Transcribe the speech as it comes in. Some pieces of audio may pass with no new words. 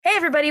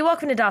everybody,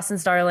 welcome to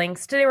Dawson's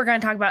Darlings. Today we're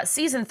going to talk about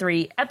Season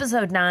 3,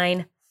 Episode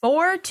 9,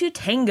 Four to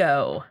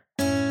Tango.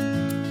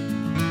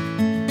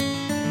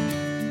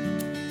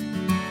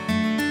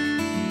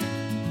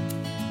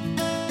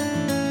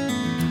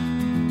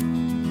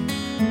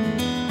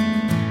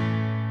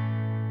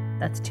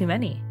 That's too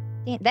many.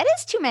 That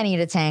is too many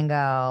to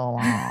tango.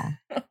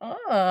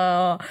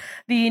 Oh.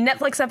 The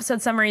Netflix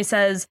episode summary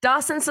says,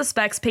 Dawson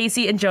suspects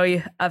Pacey and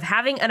Joey of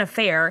having an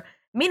affair.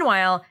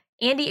 Meanwhile,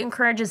 Andy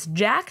encourages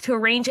Jack to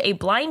arrange a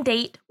blind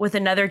date with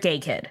another gay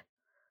kid.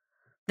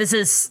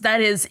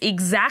 That is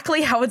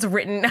exactly how it's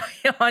written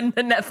on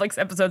the Netflix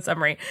episode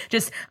summary.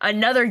 Just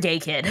another gay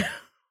kid.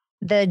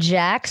 The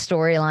Jack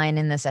storyline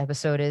in this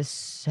episode is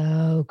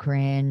so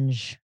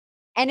cringe.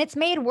 And it's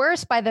made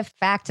worse by the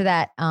fact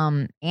that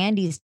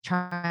Andy's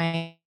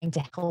trying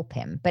to help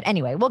him. But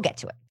anyway, we'll get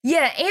to it.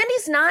 Yeah,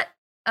 Andy's not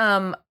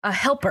a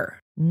helper.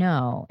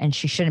 No, and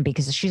she shouldn't be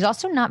because she's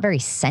also not very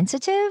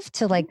sensitive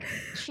to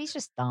she's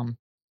just dumb.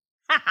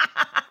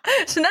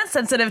 She's not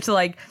sensitive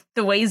to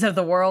the ways of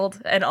the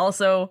world and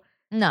also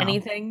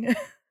anything.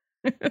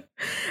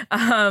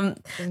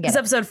 This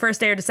episode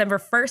first aired December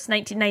 1st,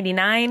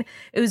 1999.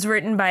 It was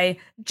written by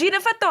Gina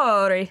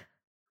Fattori. Is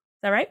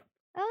that right?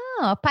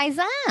 Oh,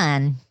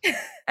 Paisan.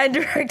 And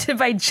directed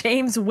by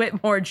James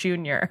Whitmore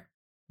Jr.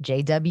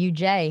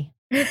 JWJ.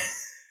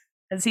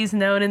 As he's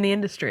known in the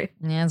industry.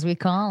 As we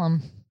call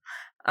him.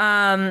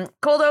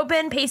 Cold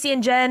open, Pacey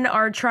and Jen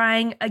are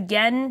trying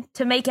again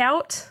to make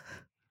out.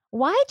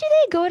 Why do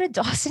they go to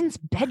Dawson's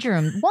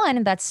bedroom?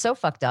 One, that's so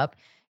fucked up.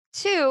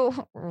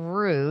 Two,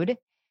 rude.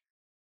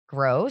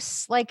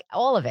 Gross.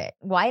 All of it.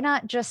 Why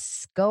not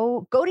just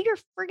go to your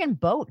friggin'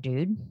 boat,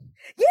 dude?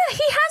 Yeah,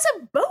 he has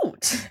a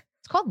boat.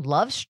 It's called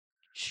Love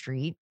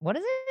Street. What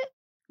is it?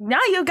 No,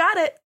 you got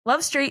it.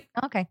 Love Street.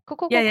 Okay,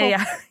 cool.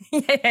 Yeah.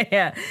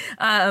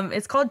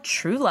 It's called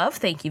True Love.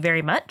 Thank you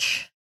very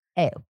much.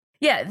 Oh.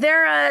 Yeah,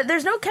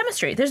 there's no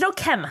chemistry. There's no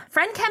chem.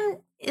 Friend chem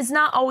is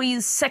not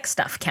always sex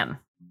stuff chem.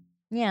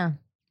 Yeah.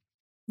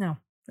 No.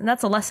 And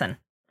that's a lesson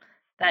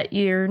that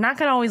you're not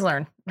going to always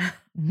learn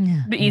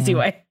the easy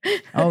way.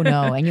 Oh,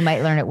 no. And you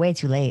might learn it way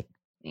too late.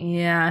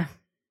 Yeah.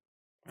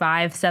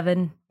 5,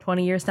 7,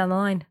 20 years down the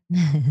line.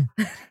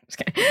 Just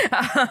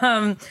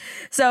kidding.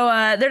 So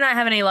they're not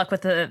having any luck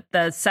with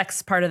the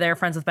sex part of their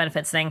friends with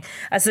benefits thing.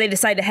 So they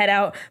decide to head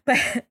out.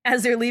 But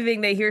as they're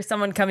leaving, they hear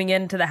someone coming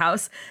into the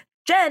house.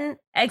 Jen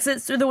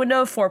exits through the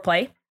window of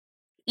foreplay.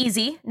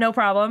 Easy, no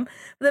problem.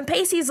 But then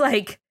Pacey's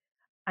like,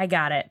 I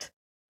got it.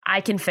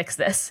 I can fix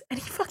this. And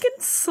he fucking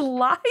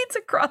slides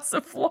across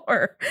the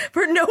floor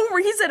for no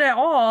reason at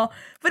all.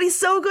 But he's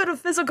so good at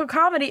physical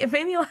comedy. It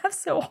made me laugh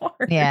so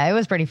hard. Yeah, it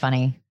was pretty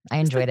funny. I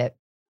enjoyed it.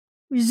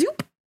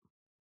 Zoop.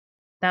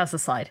 That was the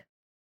slide.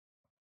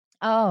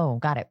 Oh,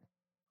 got it.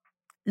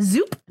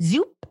 Zoop.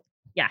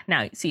 Yeah,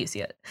 now you see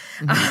it.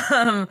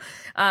 Mm-hmm.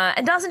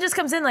 And Dawson just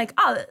comes in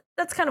oh,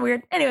 that's kind of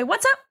weird. Anyway,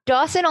 what's up?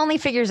 Dawson only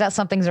figures out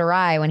something's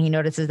awry when he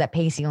notices that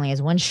Pacey only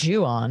has one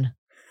shoe on.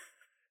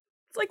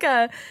 It's like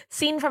a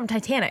scene from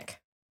Titanic.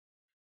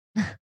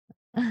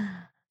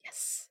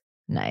 Yes.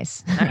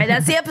 Nice. All right,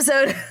 that's the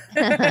episode.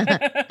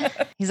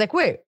 He's like,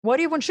 wait, why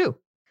do you have one shoe?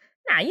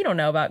 Nah, you don't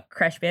know about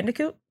Crash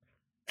Bandicoot.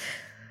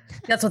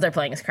 That's what they're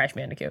playing is Crash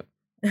Bandicoot.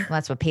 Well,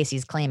 that's what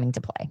Pacey's claiming to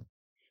play.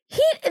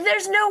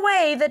 There's no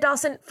way that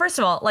Dawson, first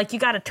of all, you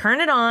got to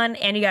turn it on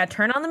and you got to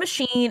turn on the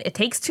machine. It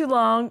takes too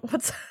long.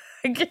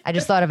 I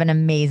just thought of an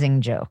amazing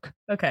joke.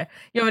 Okay.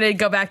 You want me to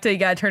go back to you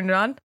got to turn it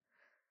on?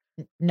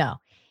 No.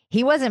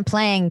 He wasn't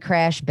playing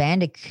Crash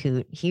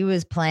Bandicoot. He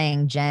was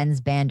playing Jen's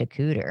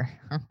Bandicooter.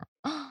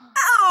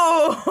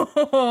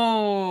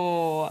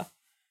 Oh!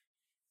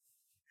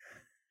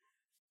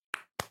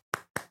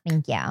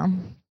 Thank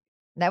you.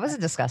 That was a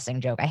disgusting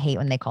joke. I hate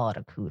when they call it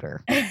a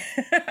cooter.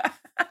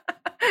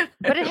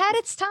 But it had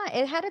its time.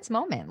 It had its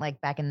moment,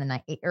 back in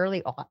the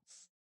early aughts.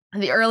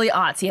 The early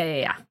aughts.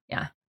 Yeah.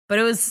 But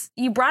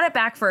you brought it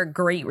back for a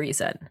great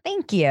reason.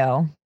 Thank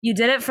you. You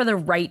did it for the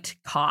right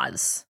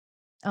cause.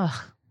 Ugh.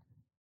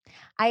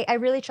 I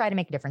really try to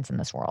make a difference in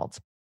this world.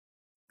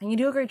 And you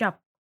do a great job.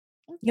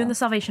 You and the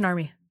Salvation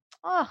Army.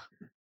 Oh.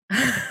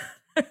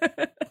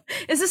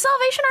 Is the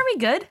Salvation Army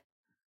good?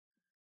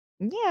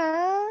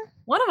 Yeah.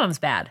 One of them's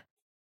bad.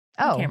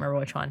 Oh. I can't remember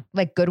which one.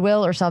 Like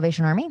Goodwill or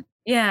Salvation Army?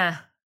 Yeah.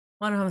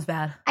 One of them's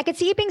bad. I could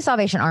see it being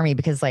Salvation Army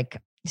because it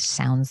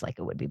sounds like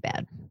it would be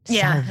bad.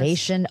 Yeah.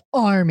 Salvation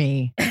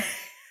Army.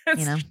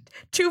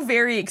 Two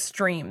very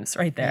extremes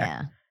right there.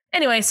 Yeah.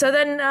 Anyway, so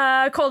then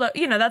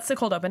that's the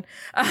cold open.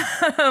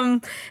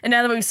 And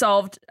now that we've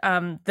solved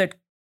the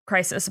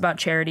crisis about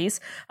charities,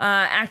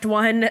 Act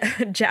 1,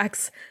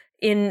 Jack's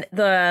in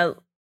the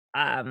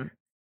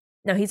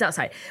no, he's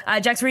outside.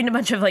 Jack's reading a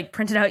bunch of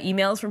printed out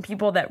emails from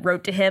people that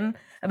wrote to him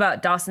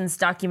about Dawson's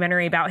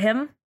documentary about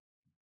him.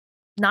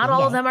 Not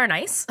all of them are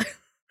nice.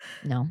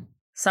 No.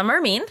 Some are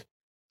mean.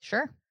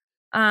 Sure.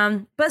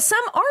 But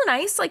some are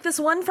nice, like this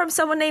one from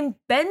someone named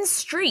Ben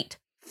Street,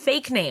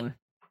 fake name.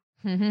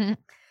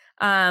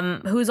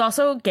 Who's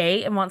also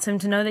gay and wants him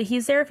to know that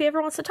he's there if he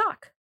ever wants to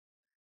talk.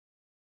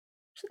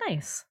 Which is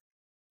nice.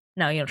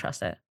 No, you don't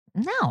trust it.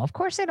 No, of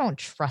course I don't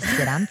trust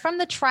it. I'm from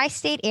the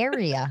tri-state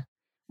area.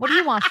 What do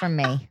you want from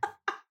me?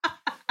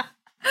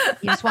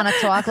 You just want to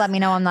talk? Let me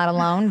know I'm not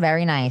alone.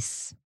 Very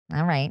nice.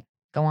 All right.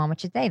 Go on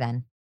with your day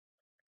then.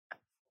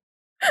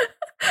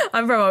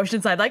 I'm from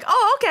Oceanside. Like,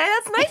 oh, okay,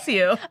 that's nice of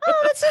you.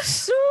 Oh, that's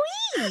so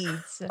sweet.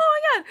 Oh my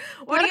God.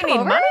 What do you need,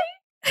 over? money?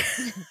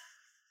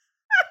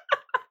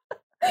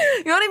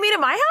 You want to meet at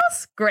my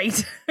house?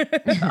 Great.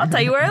 I'll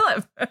tell you where I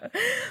live.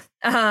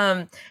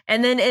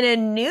 And then in a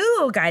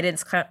new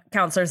guidance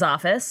counselor's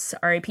office,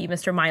 RAP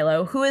Mr.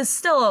 Milo, who is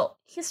still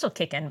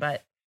kicking,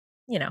 but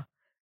you know,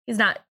 he's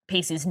not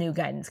Pacey's new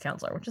guidance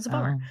counselor, which is a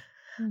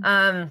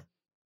bummer.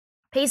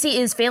 Pacey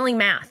is failing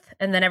math,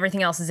 and then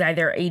everything else is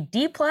either a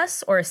D+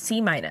 or a C-.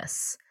 You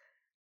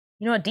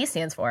know what D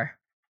stands for?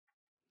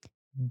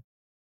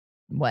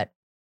 What?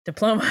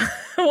 Diploma.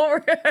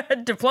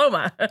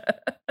 Diploma.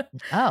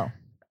 Oh.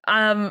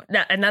 And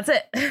that's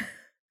it.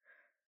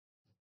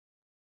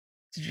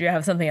 Did you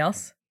have something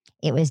else?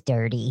 It was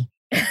dirty.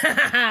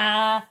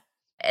 And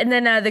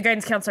then the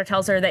guidance counselor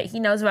tells her that he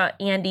knows about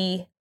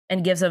Andy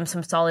and gives him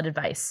some solid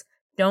advice.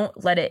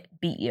 Don't let it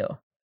beat you.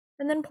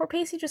 And then poor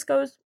Pacey just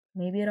goes,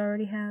 maybe it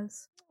already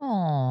has.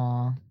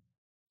 Aw.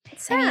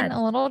 It's sad. I mean,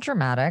 a little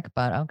dramatic,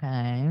 but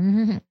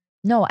okay.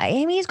 No, I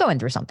mean, he's going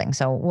through something,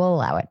 so we'll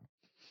allow it.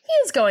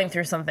 He's going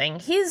through something.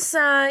 He's,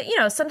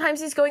 sometimes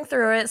he's going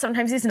through it.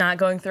 Sometimes he's not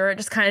going through it.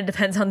 Just kind of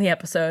depends on the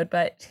episode.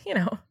 But,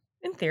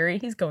 in theory,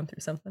 he's going through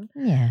something.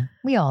 Yeah,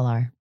 we all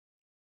are.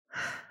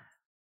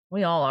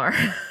 We all are.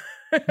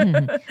 Here's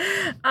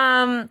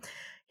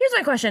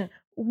my question.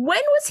 When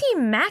was he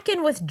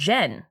macking with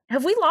Jen?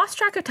 Have we lost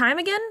track of time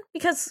again?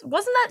 Because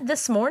wasn't that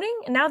this morning?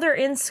 And now they're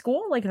in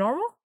school like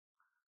normal?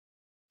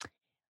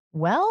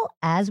 Well,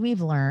 as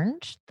we've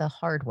learned the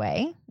hard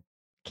way,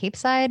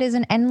 Capeside is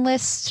an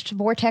endless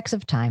vortex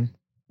of time.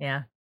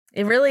 Yeah,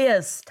 it really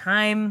is.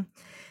 Time,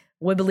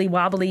 wibbly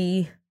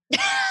wobbly,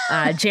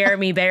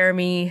 Jeremy bear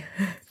me.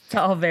 It's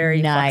all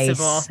very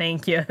flexible.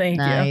 Thank you.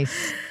 You.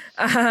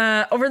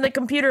 Over in the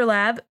computer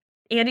lab,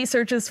 Andy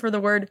searches for the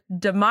word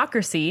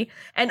democracy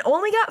and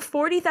only got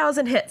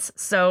 40,000 hits.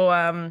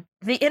 So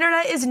the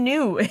internet is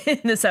new in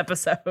this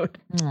episode.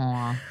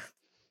 Aww.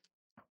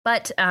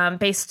 But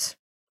based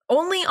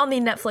only on the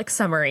Netflix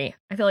summary,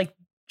 I feel like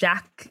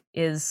Jack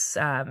is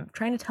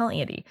trying to tell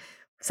Andy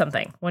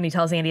something when he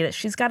tells Andy that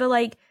she's got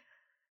to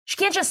she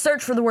can't just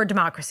search for the word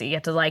democracy. You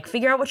have to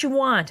figure out what you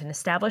want and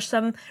establish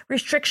some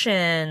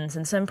restrictions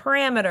and some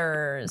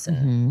parameters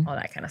and all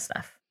that kind of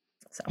stuff.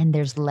 So. And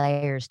there's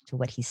layers to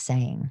what he's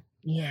saying.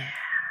 Yeah.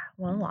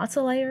 Well, lots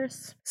of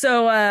layers.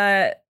 So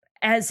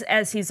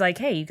as he's like,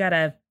 hey, you got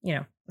to,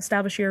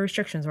 establish your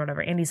restrictions or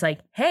whatever. Andy's like,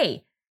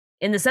 hey,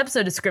 in this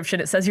episode description,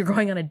 it says you're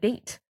going on a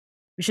date.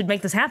 We should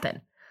make this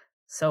happen.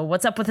 So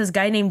what's up with this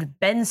guy named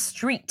Ben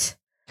Street?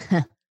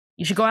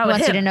 You should go out with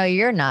him. I want you to know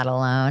you're not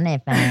alone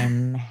if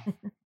I'm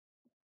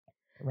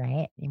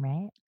right. You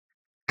right?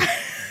 I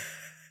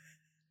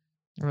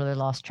really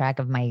lost track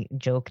of my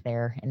joke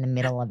there in the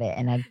middle of it,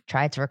 and I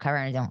tried to recover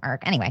and it don't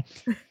work. Anyway.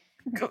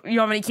 You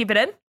want me to keep it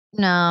in?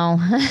 No.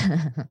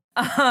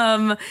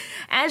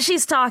 As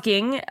she's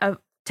talking,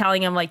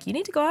 telling him you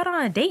need to go out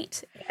on a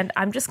date. And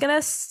I'm just going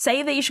to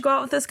say that you should go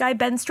out with this guy,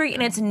 Ben Street.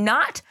 And it's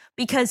not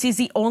because he's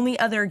the only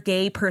other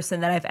gay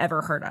person that I've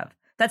ever heard of.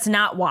 That's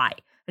not why.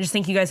 I just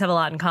think you guys have a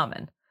lot in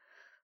common.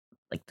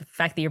 Like the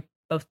fact that you're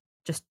both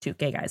just two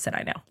gay guys that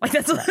I know.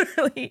 That's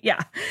literally,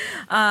 yeah.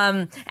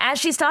 As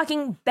she's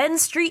talking, Ben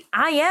Street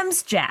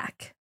IMs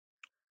Jack.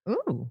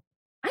 Ooh.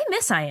 I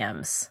miss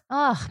IMs.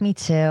 Oh, me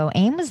too.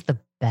 AIM was the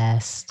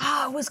best.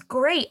 Oh, it was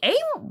great.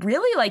 AIM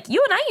really,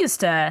 you and I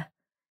used to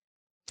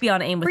be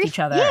on AIM with each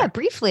other. Yeah,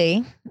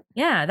 briefly.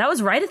 Yeah, that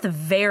was right at the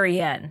very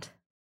end.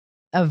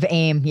 Of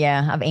AIM,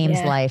 yeah. Of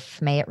AIM's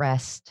life. May it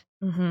rest.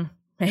 Mm-hmm.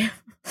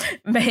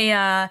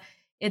 May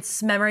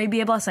its memory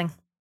be a blessing.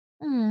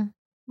 Mm.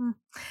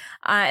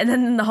 And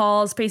then in the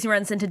halls, Pacey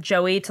runs into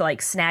Joey to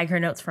snag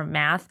her notes from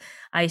math.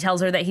 He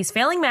tells her that he's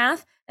failing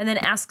math and then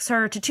asks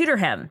her to tutor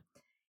him.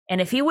 And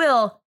if he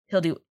will,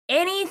 he'll do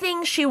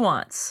anything she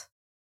wants.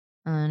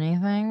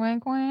 Anything,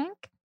 wink,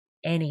 wink?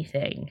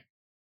 Anything.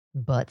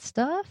 Butt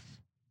stuff?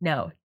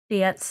 No,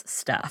 dance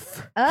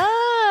stuff.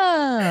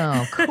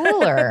 Oh,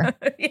 cooler.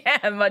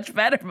 Yeah, much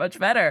better, much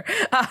better.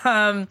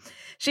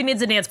 She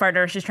needs a dance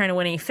partner. She's trying to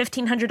win a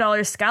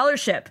 $1,500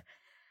 scholarship.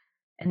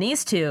 And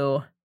these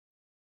two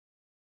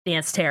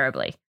dance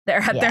terribly.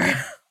 They're at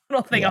their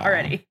little thing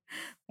already.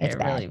 It's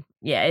bad. Really,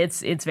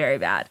 it's very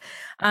bad.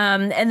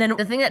 And then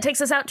the thing that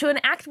takes us out to an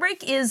act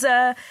break is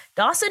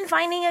Dawson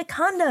finding a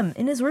condom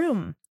in his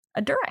room.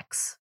 A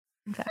Durex,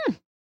 in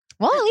fact.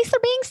 Well, at least they're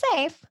being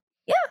safe.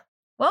 Yeah.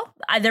 Well,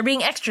 they're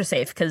being extra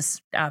safe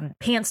because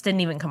pants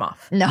didn't even come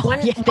off. No,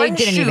 they didn't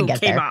even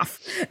get came there. Off.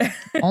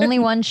 Only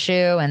one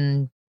shoe,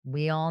 and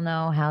we all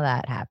know how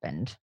that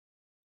happened.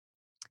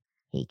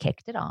 He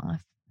kicked it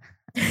off.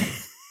 I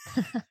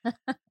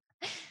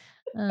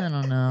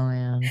don't know,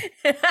 man.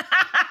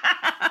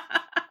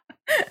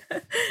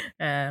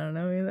 I don't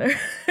know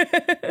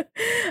either.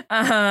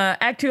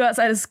 Act 2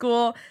 outside of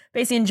school.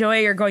 Pacey and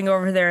Joey are going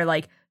over their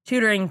like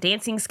tutoring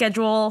dancing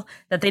schedule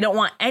that they don't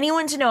want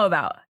anyone to know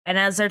about. And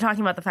as they're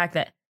talking about the fact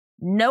that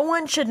no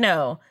one should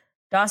know,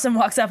 Dawson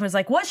walks up and is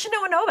like, what should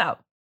no one know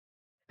about?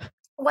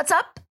 What's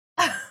up?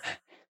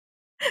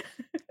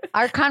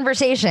 Our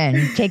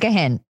conversation. Take a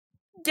hint.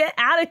 Get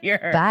out of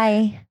here.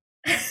 Bye.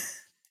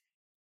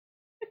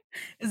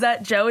 Is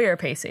that Joey or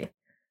Pacey?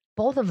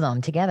 Both of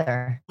them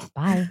together.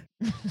 Bye.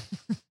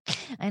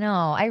 I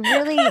know.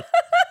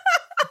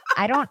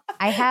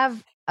 I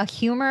have a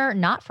humor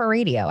not for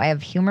radio. I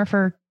have humor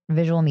for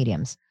visual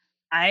mediums.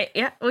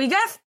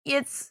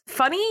 It's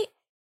funny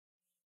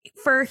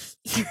for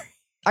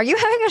Are you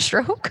having a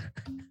stroke?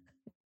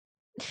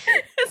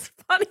 It's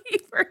funny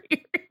for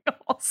hearing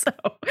also.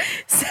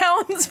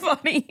 Sounds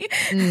funny.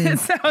 It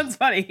sounds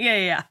funny.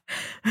 Yeah.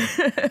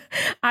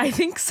 I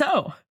think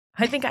so.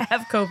 I think I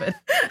have COVID.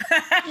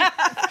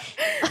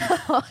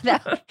 Oh,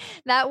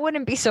 that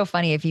wouldn't be so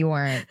funny if you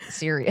weren't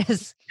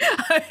serious.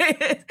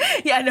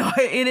 Yeah, no,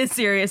 it is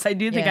serious. I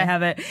do think I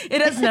have it.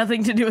 It has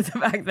nothing to do with the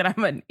fact that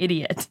I'm an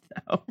idiot,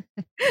 though.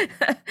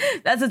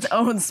 That's its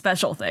own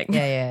special thing.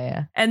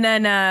 Yeah. And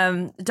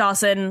then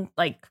Dawson,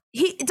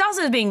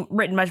 Dawson is being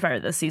written much better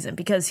this season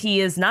because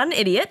he is not an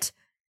idiot.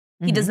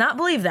 He does not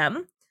believe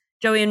them.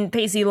 Joey and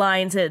Pacey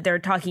lines that they're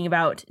talking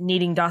about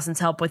needing Dawson's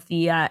help with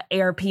the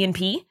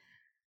ARP&P.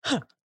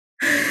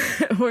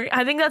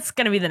 I think that's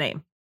going to be the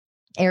name.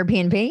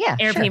 Airbnb, yeah.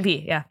 Airbnb,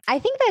 sure. Yeah. I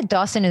think that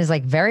Dawson is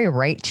like very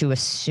right to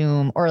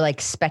assume or like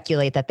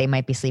speculate that they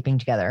might be sleeping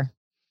together.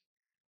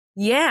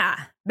 Yeah,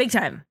 big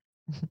time.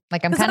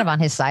 Like I'm kind of on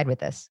his side with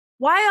this.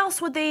 Why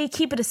else would they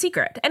keep it a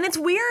secret? And it's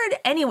weird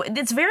anyway.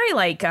 It's very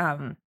like,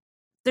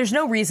 there's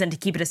no reason to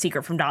keep it a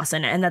secret from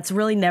Dawson. And that's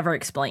really never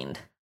explained.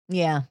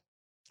 Yeah,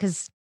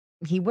 because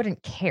he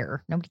wouldn't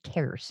care. Nobody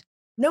cares.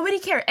 Nobody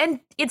cares. And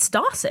it's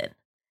Dawson.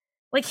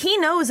 Like, he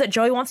knows that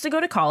Joey wants to go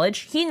to college.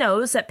 He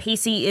knows that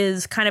Pacey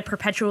is kind of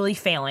perpetually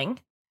failing,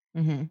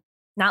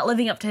 not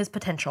living up to his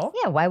potential.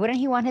 Yeah, why wouldn't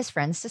he want his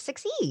friends to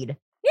succeed?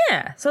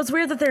 Yeah, so it's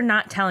weird that they're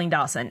not telling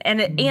Dawson,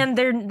 and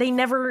they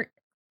never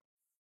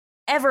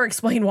ever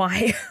explain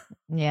why.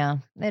 Yeah,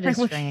 it is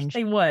strange.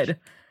 They would.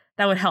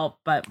 That would help,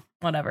 but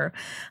whatever.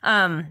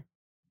 So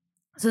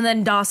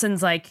then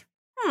Dawson's like,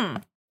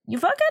 you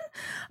fucking?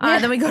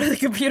 Then we go to the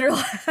computer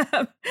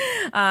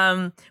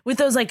lab with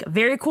those like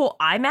very cool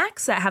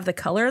iMacs that have the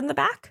color in the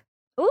back.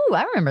 Ooh,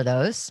 I remember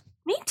those.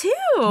 Me too.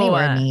 They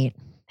were neat.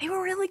 They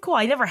were really cool.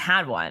 I never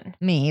had one.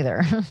 Me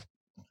either. It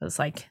was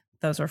like,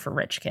 those were for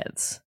rich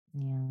kids.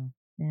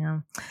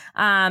 Yeah.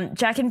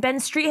 Jack and Ben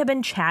Street have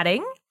been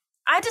chatting.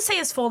 I had to say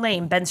his full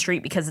name, Ben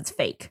Street, because it's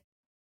fake.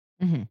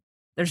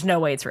 There's no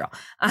way it's real.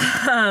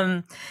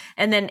 And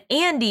then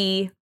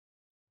Andy,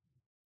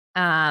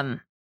 and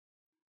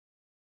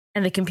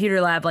the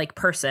computer lab like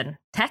person,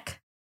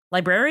 tech,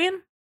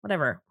 librarian,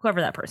 whoever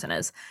that person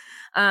is,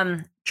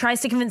 tries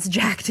to convince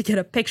Jack to get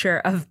a picture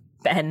of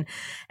Ben.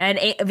 And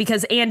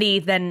because Andy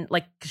then,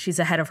 like, she's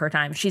ahead of her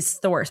time. She's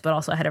the worst, but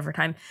also ahead of her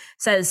time,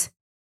 says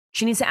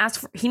he needs to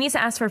ask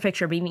for a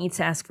picture, but he needs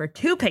to ask for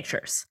 2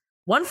 pictures.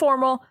 One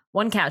formal,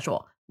 one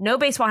casual. No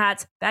baseball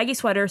hats, baggy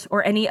sweaters,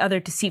 or any other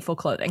deceitful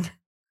clothing.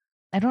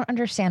 I don't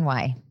understand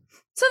why.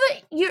 So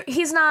that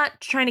he's not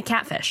trying to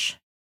catfish.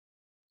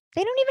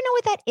 They don't even know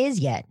what that is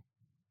yet.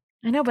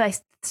 I know, but I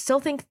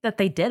still think that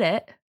they did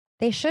it.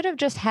 They should have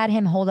just had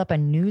him hold up a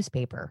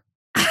newspaper.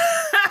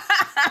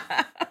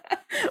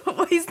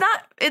 Well,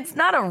 it's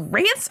not a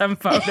ransom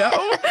photo.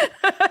 Yeah,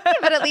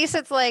 but at least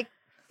it's like,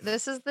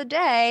 this is the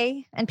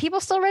day. And people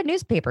still read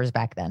newspapers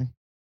back then.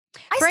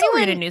 I still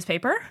read a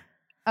newspaper.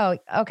 Oh,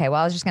 okay.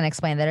 Well, I was just going to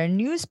explain that a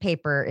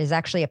newspaper is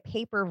actually a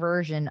paper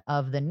version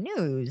of the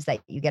news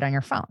that you get on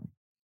your phone.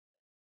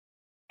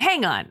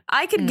 Hang on.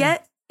 I could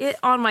get it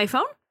on my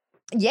phone?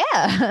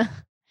 Yeah.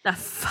 The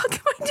fuck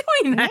am I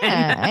doing that?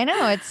 Yeah, I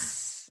know.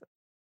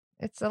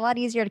 It's a lot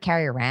easier to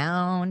carry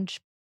around.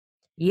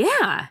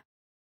 Yeah.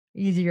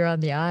 Easier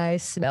on the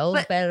eyes,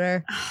 smells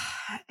better.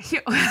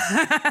 Here's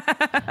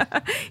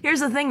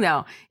the thing,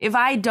 though. If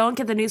I don't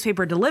get the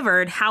newspaper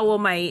delivered, how will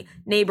my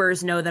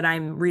neighbors know that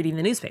I'm reading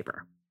the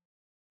newspaper?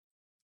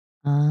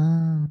 You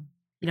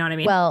know what I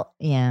mean? Well,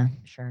 yeah,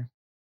 sure.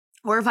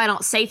 Or if I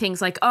don't say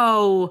things like,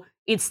 oh,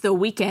 it's the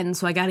weekend,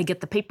 so I got to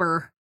get the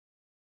paper.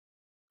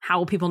 How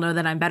will people know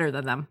that I'm better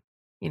than them?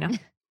 You know?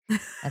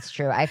 That's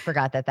true. I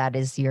forgot that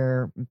is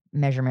your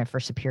measurement for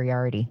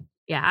superiority.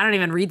 Yeah, I don't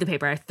even read the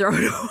paper. I throw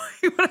it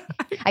away.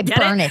 I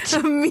burn it.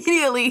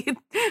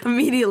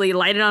 Immediately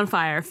light it on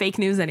fire. Fake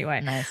news anyway.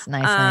 Nice.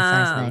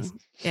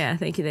 Yeah,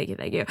 thank you.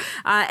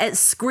 At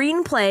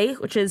Screenplay,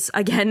 which is,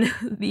 again,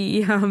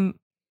 the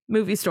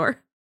movie store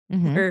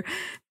where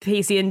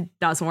Pacey and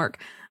Dawson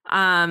work.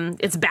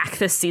 It's back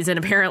this season,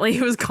 apparently.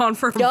 It was gone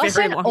for a very long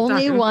time. Dawson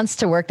only wants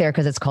to work there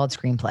because it's called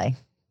Screenplay.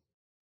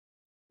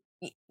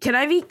 Can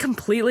I be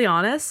completely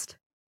honest?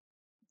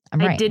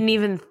 I didn't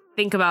even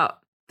think about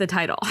the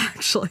title,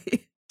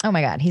 actually. Oh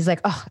my God. He's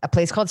like, oh, a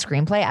place called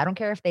Screenplay. I don't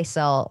care if they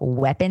sell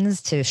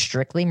weapons to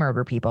strictly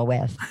murder people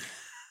with.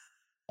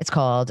 It's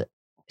called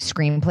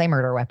Screenplay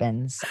Murder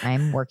Weapons.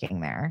 I'm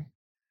working there.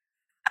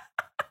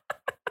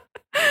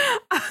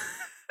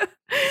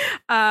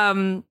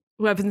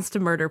 Weapons to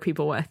murder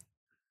people with.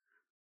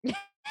 Well,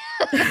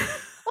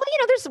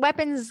 there's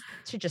weapons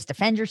to just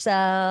defend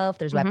yourself.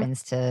 There's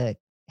weapons to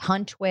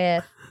hunt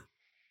with.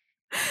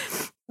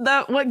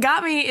 What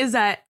got me is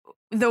that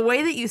the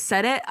way that you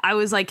said it, I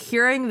was like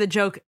hearing the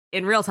joke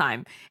in real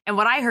time. And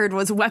what I heard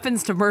was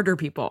weapons to murder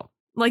people.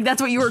 Like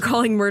that's what you were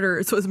calling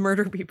murderers, was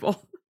murder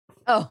people.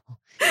 Oh,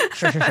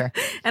 sure.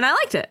 And I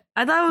liked it.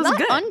 I thought it was Not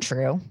good.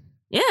 Untrue.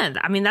 Yeah.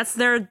 I mean, that's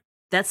their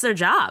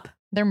job.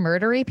 They're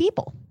murdery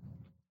people.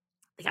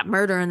 They got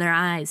murder in their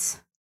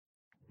eyes.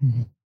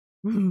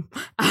 Anyway,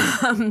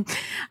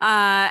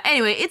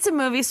 it's a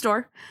movie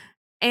store,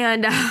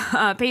 and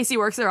Pacey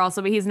works there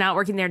also, but he's not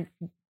working there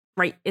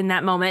right in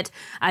that moment.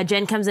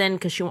 Jen comes in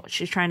because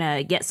she's trying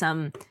to get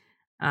some,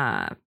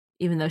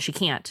 even though she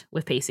can't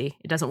with Pacey.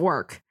 It doesn't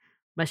work,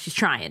 but she's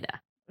trying to.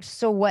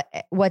 So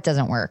what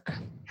doesn't work?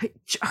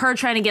 Her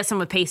trying to get some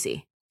with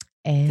Pacey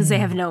because they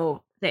have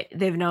no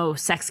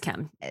sex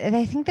chem.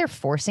 I think they're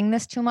forcing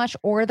this too much,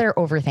 or they're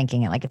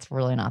overthinking it. Like it's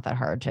really not that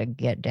hard to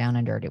get down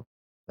and dirty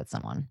with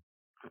someone.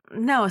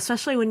 No,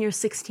 especially when you're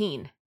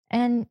 16.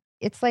 And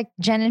it's like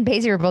Jen and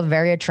Pacey are both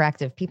very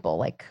attractive people.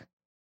 Like,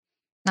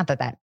 not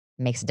that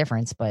makes a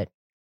difference, but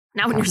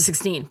not when you're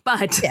 16.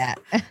 But yeah,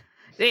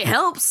 it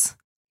helps.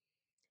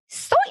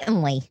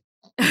 Certainly.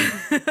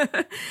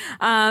 Yeah,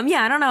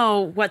 I don't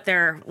know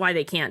why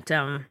they can't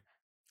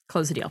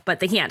close the deal, but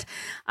they can't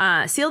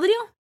seal the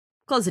deal,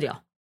 close the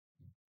deal,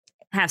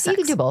 have sex.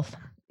 You can do both.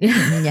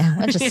 Yeah,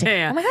 let's just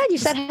Yeah. Oh my God, you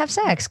said have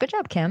sex. Good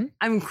job, Kim.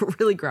 I'm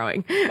really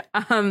growing.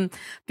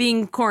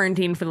 Being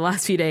quarantined for the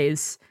last few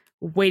days,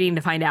 waiting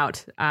to find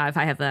out if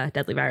I have the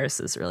deadly virus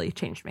has really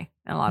changed me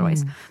in a lot of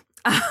ways.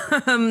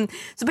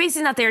 So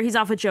Pacey's not there. He's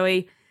off with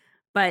Joey,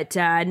 but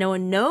no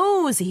one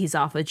knows he's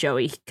off with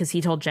Joey because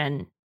he told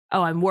Jen,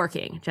 "Oh, I'm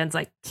working." Jen's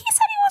like, "He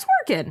said he was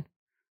working."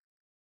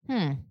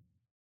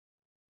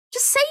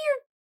 Just say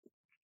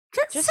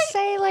Just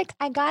say like,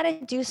 I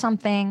gotta do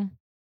something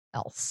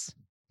else.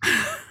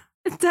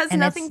 It has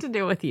nothing to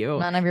do with you.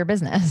 None of your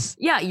business.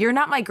 Yeah, you're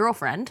not my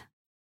girlfriend,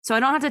 so I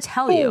don't have to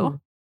tell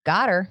you.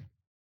 Got her.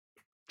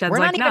 Jen's We're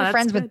like, not even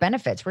friends with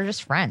benefits. We're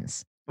just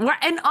friends.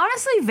 And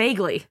honestly,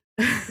 vaguely.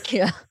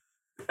 Yeah.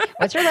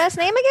 What's your last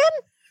name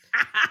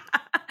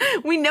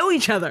again? We know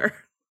each other.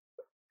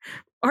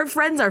 Our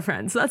friends are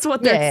friends. That's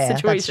what their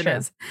situation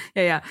is.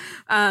 Yeah.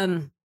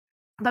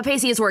 But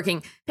Pacey is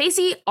working.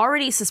 Pacey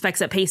already suspects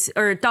that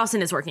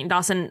Dawson is working.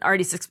 Dawson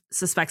already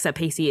suspects that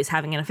Pacey is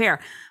having an affair,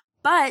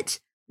 but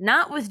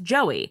not with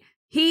Joey.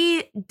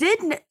 He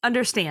did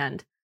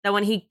understand that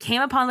when he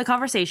came upon the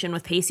conversation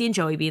with Pacey and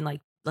Joey being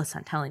like, let's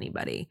not tell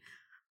anybody,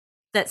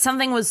 that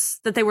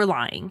that they were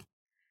lying.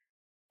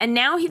 And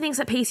now he thinks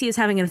that Pacey is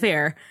having an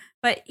affair,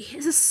 but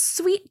he's a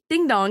sweet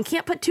ding dong,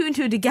 can't put two and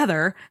two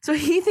together. So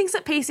he thinks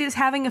that Pacey is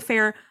having an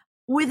affair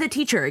with a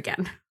teacher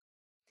again.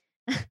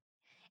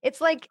 It's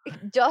like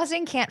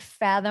Dawson can't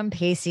fathom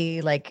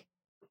Pacey like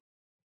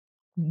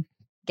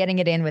getting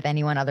it in with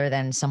anyone other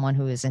than someone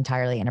who is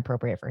entirely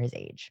inappropriate for his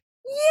age.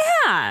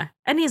 Yeah.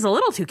 And he's a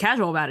little too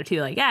casual about it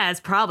too. Like, yeah, it's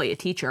probably a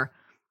teacher.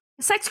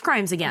 Sex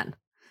crimes again.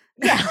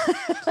 Yeah.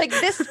 Like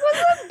this was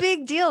a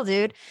big deal,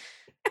 dude.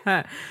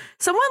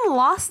 Someone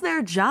lost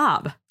their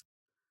job.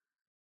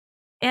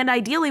 And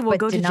ideally will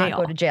go to jail. Did not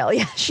go to jail.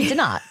 Yeah, she did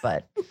not,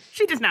 but.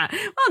 She did not.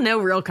 Well, no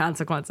real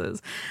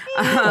consequences.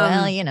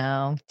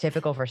 Well,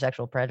 typical for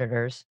sexual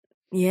predators.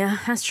 Yeah,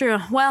 that's true.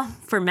 Well,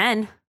 for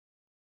men.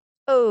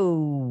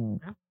 Oh.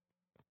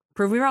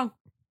 Prove me wrong.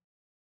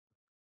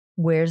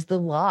 Where's the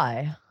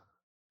lie?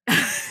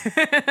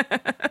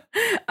 The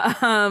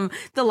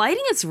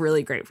lighting is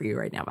really great for you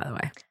right now, by the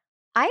way.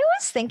 I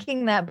was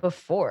thinking that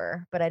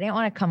before, but I didn't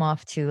want to come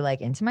off too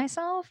like into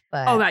myself.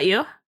 But Oh, about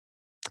you?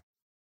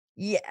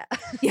 Yeah.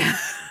 Yeah.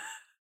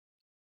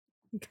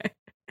 Okay.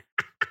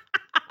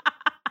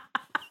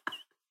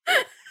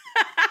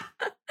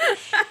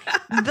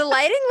 The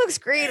lighting looks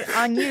great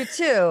on you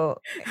too.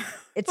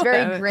 It's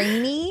very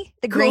grainy.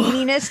 The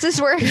graininess is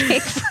working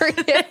for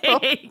you.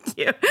 Thank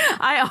you.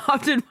 I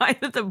often find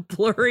that the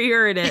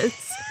blurrier it is,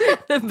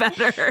 the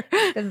better.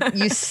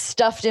 You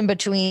stuffed in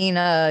between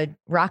a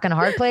rock and a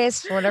hard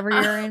place, whatever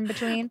you're in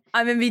between.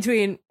 I'm in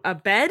between a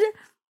bed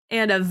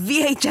and a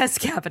VHS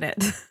cabinet.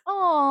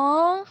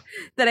 Aww.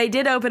 That I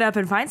did open up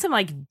and find some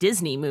like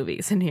Disney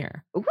movies in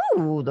here.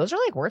 Ooh, those are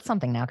like worth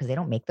something now because they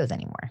don't make those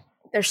anymore.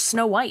 There's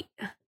Snow White.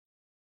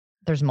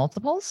 There's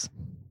multiples?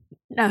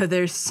 No,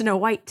 there's Snow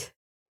White.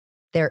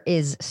 There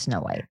is Snow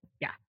White.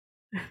 Yeah.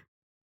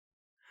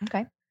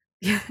 Okay.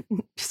 Yeah,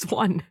 just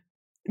one.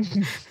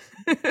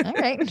 All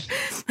right.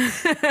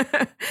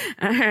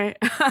 All right.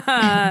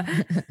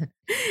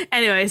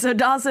 Anyway, so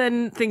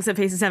Dawson thinks that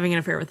Pace is having an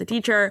affair with the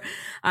teacher,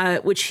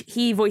 which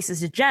he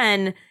voices to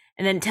Jen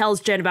and then tells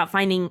Jen about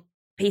finding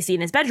Pacey in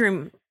his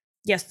bedroom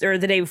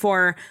the day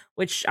before,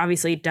 which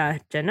obviously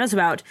Jen knows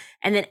about,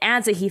 and then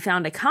adds that he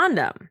found a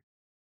condom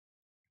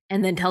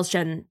and then tells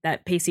Jen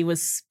that Pacey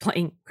was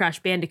playing Crash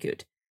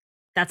Bandicoot.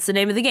 That's the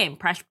name of the game,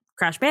 Crash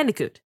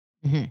Bandicoot.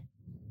 Mhm.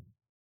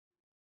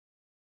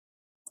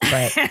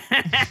 But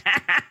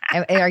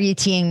are you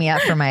teeing me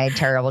up for my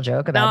terrible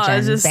joke about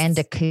Jen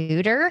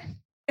Bandicooter?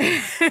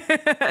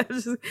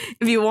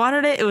 If you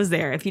wanted it, it was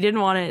there. If you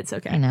didn't want it, it's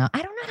okay. I know.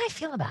 I don't know how I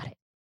feel about it.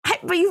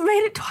 But you've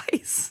made it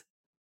twice.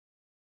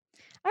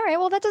 All right.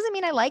 Well, that doesn't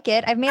mean I like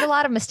it. I've made a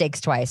lot of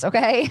mistakes twice.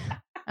 Okay.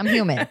 I'm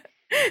human.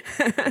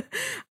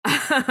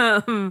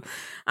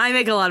 I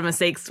make a lot of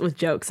mistakes with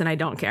jokes and I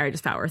don't care. I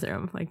just power through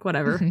them. Like,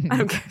 whatever. I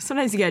don't care.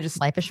 Sometimes you gotta just.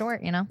 Life is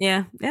short, you know?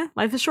 Yeah.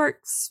 Life is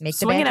short. Make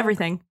Swing at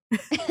everything.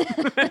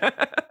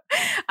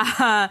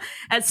 At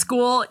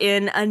school,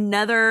 in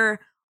another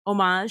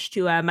homage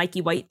to Mikey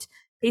White,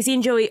 Pacey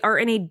and Joey are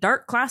in a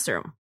dark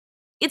classroom.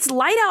 It's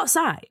light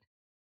outside,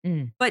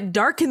 but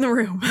dark in the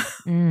room.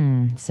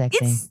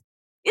 Sexy.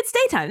 It's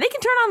daytime. They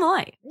can turn on the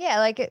light. Yeah,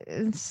 like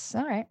it's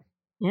all right.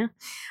 Yeah.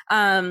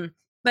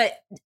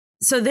 But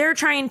so they're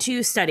trying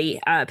to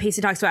study.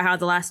 Pacey talks about how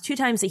the last 2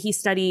 times that he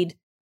studied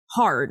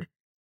hard,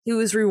 he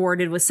was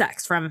rewarded with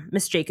sex from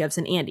Miss Jacobs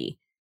and Andy.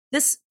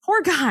 This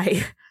poor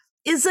guy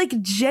is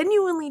like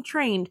genuinely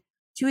trained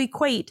to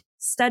equate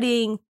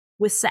studying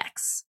with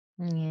sex.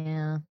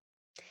 Yeah.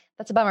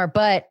 That's a bummer.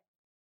 But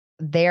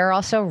they're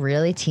also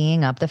really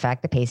teeing up the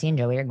fact that Pacey and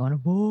Joey are going to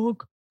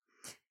Vogue.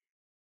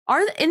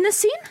 Are they in this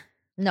scene?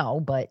 No,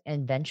 but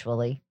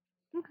eventually.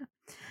 Okay.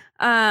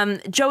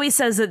 Joey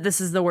says that this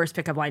is the worst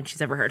pickup line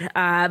she's ever heard.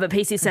 But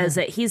Pacey says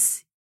that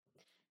he's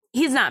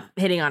not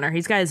hitting on her.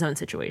 He's got his own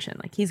situation.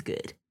 Like, he's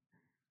good.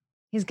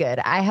 He's good.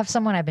 I have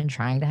someone I've been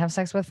trying to have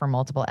sex with for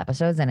multiple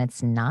episodes and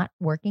it's not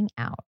working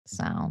out.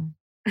 So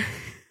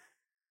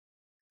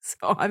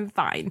I'm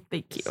fine.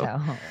 Thank you. So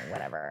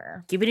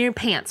whatever. Keep it in your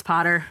pants,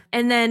 Potter.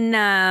 And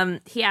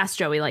then he asked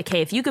Joey, like,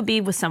 hey, if you could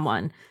be with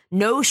someone,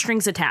 no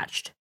strings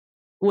attached,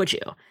 would you?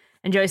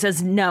 And Joey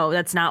says, no,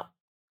 that's not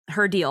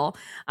her deal.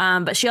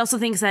 But she also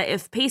thinks that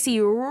if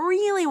Pacey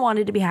really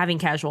wanted to be having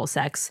casual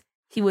sex,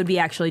 he would be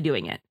actually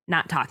doing it,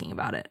 not talking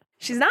about it.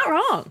 She's not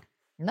wrong.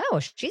 No,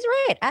 she's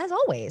right, as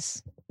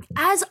always.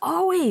 As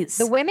always.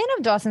 The women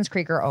of Dawson's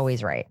Creek are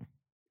always right.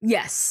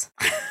 Yes.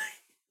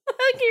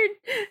 Like you're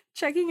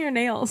checking your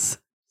nails.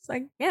 It's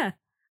like, yeah,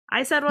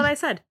 I said what I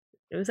said.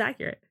 It was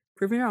accurate.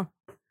 Prove me wrong.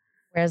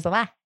 Where's the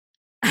lie?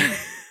 Back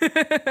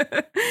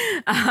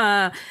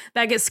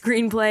at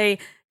screenplay,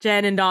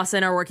 Jen and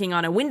Dawson are working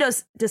on a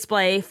Windows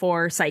display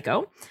for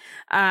Psycho.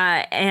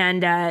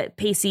 And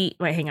Pacey,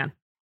 wait, hang on.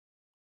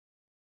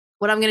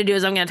 What I'm going to do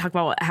is I'm going to talk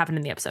about what happened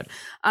in the episode.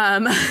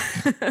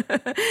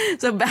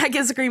 So back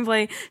at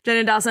screenplay, Jen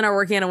and Dawson are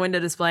working on a window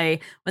display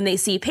when they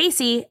see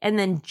Pacey and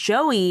then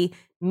Joey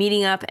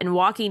meeting up and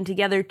walking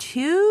together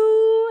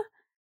to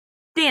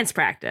dance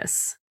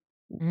practice,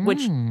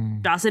 which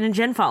Dawson and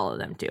Jen follow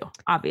them to,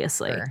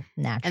 obviously. Sure,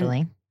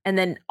 naturally. And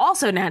then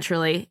also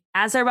naturally,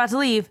 as they're about to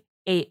leave,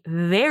 a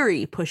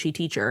very pushy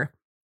teacher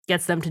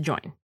gets them to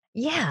join.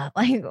 Yeah,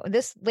 like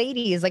this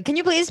lady is like, can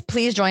you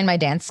please join my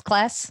dance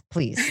class?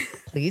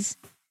 Please.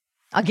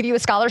 I'll give you a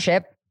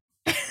scholarship.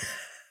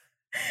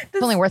 It's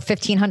only worth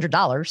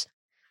 $1,500.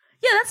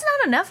 Yeah, that's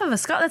not enough of a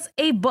scholarship. That's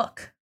a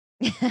book.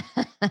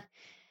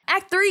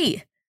 Act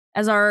 3,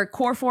 as our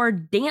core 4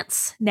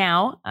 dance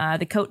now,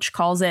 the coach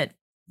calls it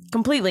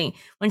completely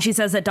when she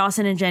says that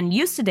Dawson and Jen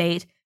used to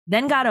date,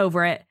 then got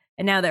over it,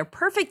 and now they're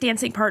perfect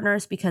dancing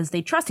partners because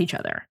they trust each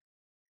other.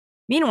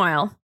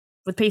 Meanwhile,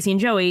 with Pacey and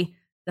Joey,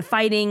 the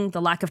fighting,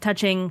 the lack of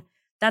touching,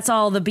 that's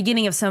all the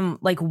beginning of some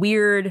like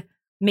weird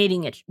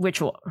mating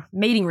ritual,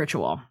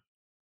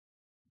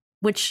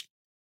 which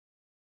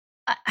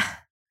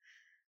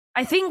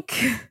I think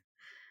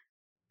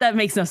that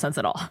makes no sense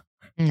at all.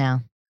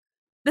 No.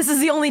 This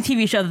is the only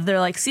TV show that they're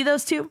like, see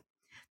those two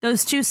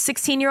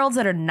 16-year-olds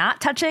that are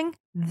not touching,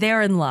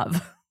 they're in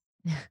love.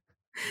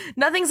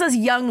 Nothing says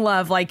young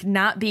love like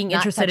not being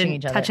interested in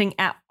touching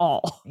at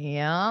all.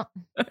 Yeah.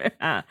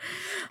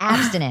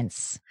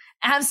 Abstinence.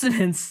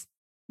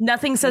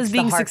 Nothing says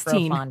being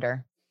 16.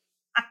 Fonder.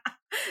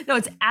 No,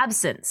 it's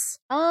absence.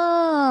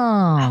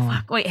 Oh.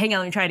 Fuck. Wait, hang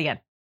on. Let me try it again.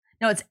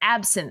 No, it's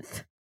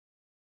absinthe.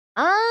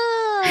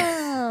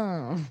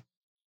 Oh.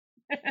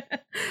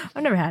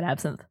 I've never had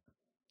absinthe.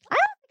 I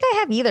don't think I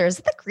have either. Is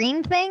it the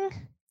green thing?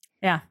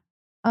 Yeah.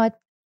 I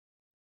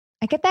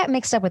get that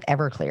mixed up with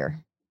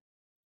Everclear.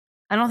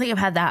 I don't think I've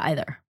had that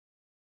either.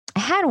 I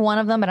had one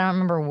of them, but I don't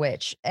remember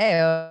which.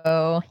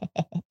 Oh,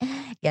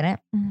 get it?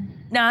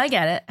 No, I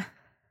get it.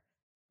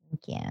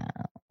 Yeah.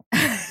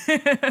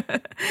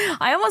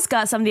 I almost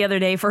got some the other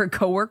day for a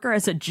coworker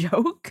as a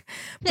joke,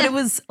 but it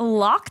was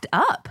locked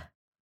up.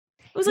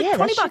 It was like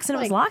 $20 and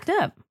it was locked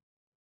up.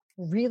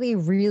 Really,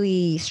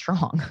 really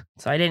strong.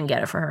 So I didn't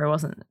get it for her. It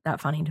wasn't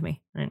that funny to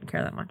me. I didn't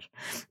care that much.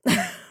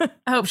 I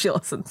hope she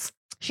listens.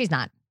 She's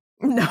not.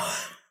 No. No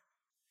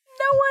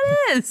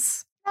one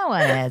is. No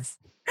one is.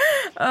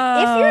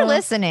 If you're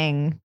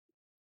listening,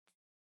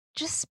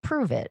 just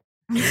prove it.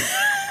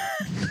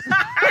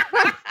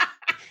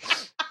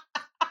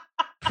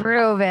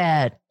 Prove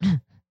it.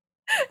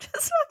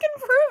 Just fucking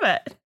prove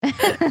it.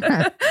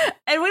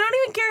 And we don't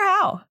even care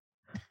how.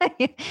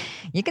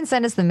 You can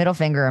send us the middle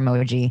finger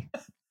emoji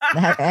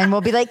and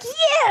we'll be like,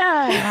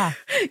 yeah,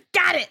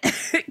 got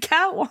it.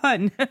 Got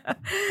one.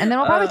 and then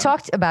we'll probably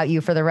talk about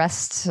you for the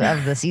rest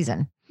of the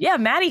season. Yeah,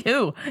 Maddie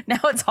Who. Now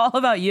it's all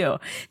about you.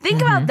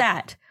 Think about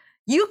that.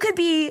 You could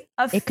be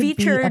It could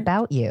be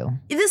about you.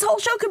 This whole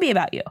show could be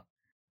about you.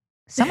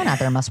 Someone out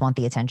there must want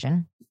the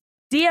attention.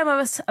 DM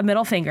us a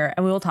middle finger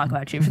and we will talk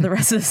about you for the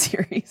rest of the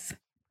series.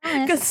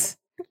 Because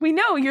we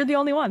know you're the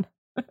only one.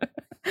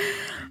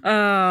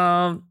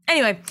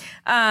 Anyway,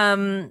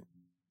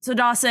 so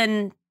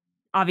Dawson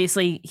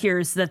obviously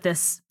hears that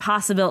this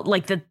possibility,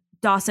 like that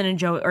Dawson and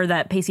Joey, or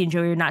that Pacey and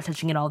Joey are not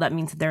touching at all. That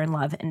means that they're in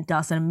love. And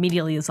Dawson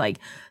immediately is like,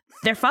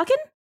 they're fucking?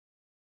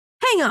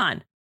 Hang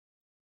on.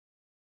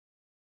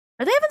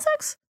 Are they having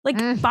sex?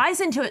 Like,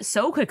 buys into it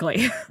so quickly.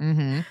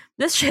 Mm-hmm.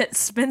 This shit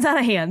spins out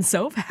of hand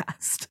so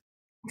fast.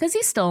 Because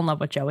he's still in love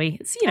with Joey.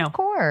 It's, you know. Of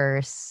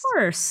course. Of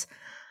course.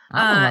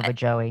 I'm in love with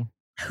Joey.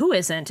 Who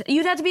isn't?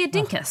 You'd have to be a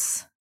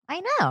dinkus.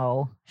 I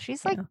know.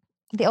 She's like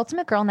the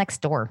ultimate girl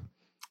next door.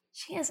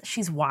 She is.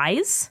 She's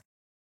wise.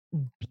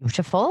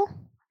 Beautiful.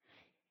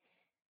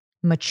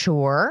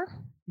 Mature.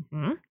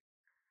 Mm-hmm.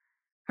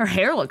 Her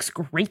hair looks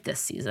great this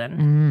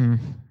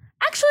season.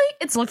 Actually,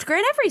 it's looked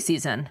great every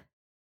season.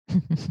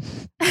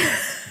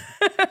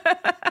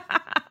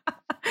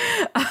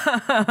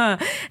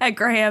 At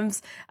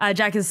Graham's,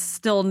 Jack is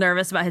still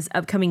nervous about his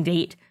upcoming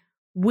date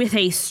with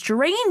a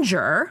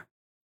stranger.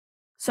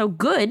 So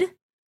good.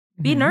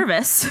 Be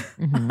nervous.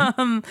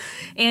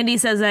 Andy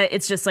says that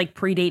it's just like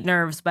pre-date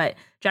nerves, but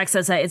Jack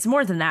says that it's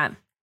more than that.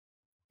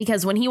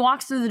 Because when he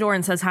walks through the door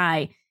and says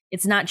hi,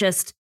 it's not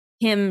just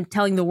him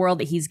telling the world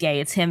that he's gay,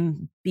 it's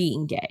him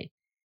being gay.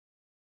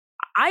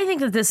 I think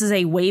that this is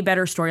a way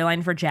better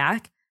storyline for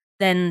Jack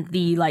than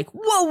the like,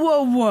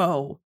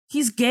 whoa,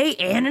 he's gay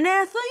and an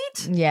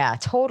athlete? Yeah,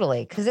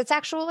 totally. Because it's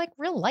actual like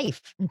real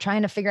life and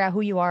trying to figure out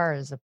who you are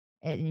as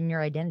in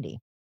your identity.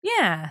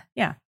 Yeah,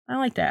 I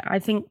like that. I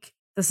think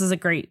this is a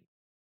great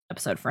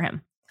episode for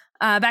him.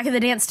 Back at the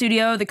dance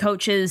studio, the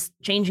coach is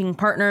changing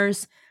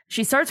partners.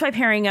 She starts by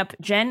pairing up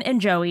Jen and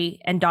Joey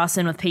and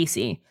Dawson with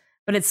Pacey.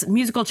 But it's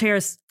musical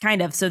chairs,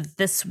 kind of, so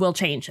this will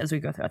change as we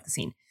go throughout the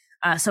scene.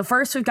 So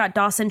first, we've got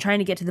Dawson trying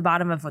to get to the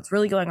bottom of what's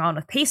really going on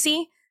with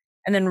Pacey.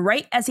 And then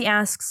right as he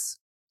asks,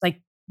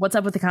 like, what's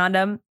up with the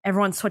condom,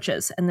 everyone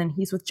switches. And then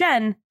he's with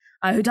Jen,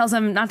 who tells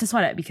him not to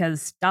sweat it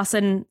because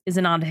Dawson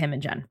isn't on to him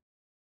and Jen.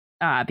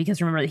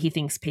 Because remember that he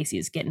thinks Pacey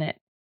is getting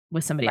it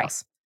with somebody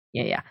else.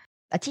 Yeah.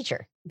 A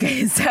teacher.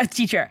 He's a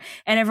teacher.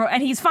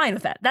 And he's fine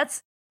with that.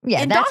 That's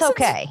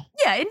okay.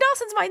 Yeah, in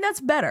Dawson's mind,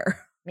 that's better.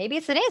 Maybe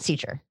it's the dance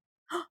teacher.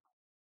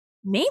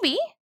 Maybe.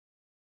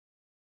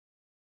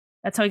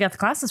 That's how he got the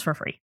classes for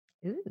free.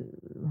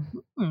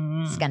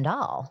 Ooh.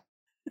 Scandal.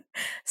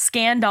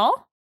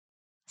 Scandal?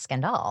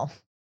 Scandalf.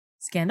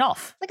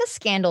 Like a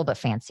scandal, but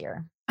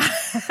fancier.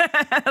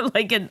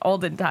 Like in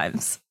olden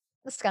times.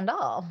 The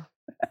scandal.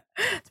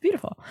 It's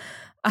beautiful.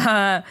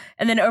 And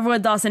then over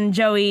with Dawson and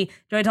Joey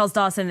tells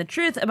Dawson the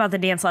truth about the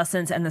dance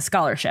lessons and the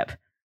scholarship,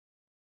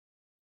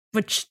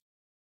 which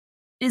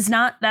is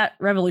not that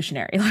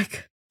revolutionary.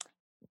 Like,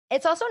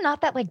 it's also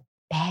not that like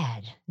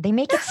bad. They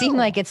make it seem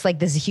like it's like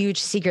this huge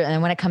secret, and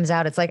then when it comes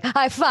out, it's like,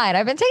 fine.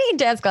 I've been taking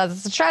dance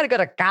classes to try to go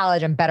to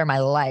college and better my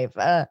life.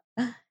 But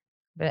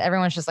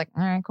everyone's just like,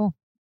 all right, cool,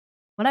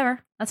 whatever.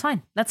 That's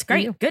fine. That's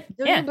great. Good.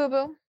 Yeah. Boo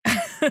boo.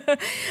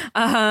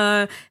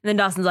 And then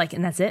Dawson's like,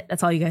 and that's it.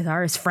 That's all you guys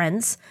are, is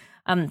friends.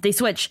 They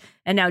switch,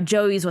 and now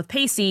Joey's with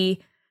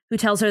Pacey, who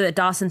tells her that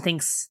Dawson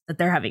thinks that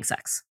they're having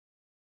sex.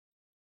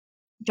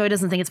 Joey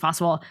doesn't think it's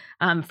possible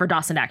for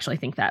Dawson to actually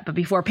think that. But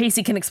before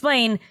Pacey can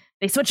explain,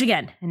 they switch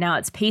again. And now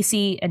it's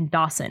Pacey and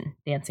Dawson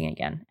dancing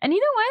again. And you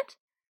know what?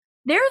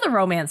 They're the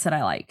romance that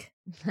I like.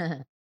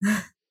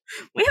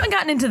 We haven't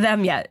gotten into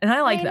them yet. And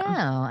I like them.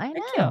 I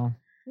know.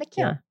 They're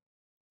cute. Yeah.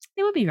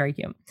 They would be very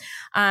cute.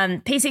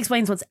 Pacey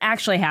explains what's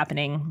actually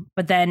happening.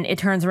 But then it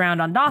turns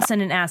around on Dawson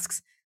and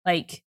asks,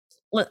 like,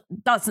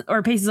 Dawson,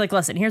 or Pacey's like,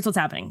 listen, here's what's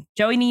happening.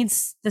 Joey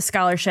needs the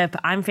scholarship.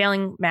 I'm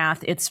failing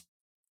math. It's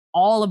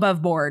all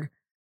above board.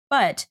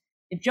 But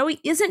if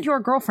Joey isn't your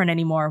girlfriend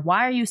anymore,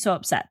 why are you so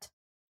upset?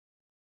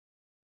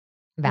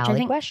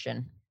 Valid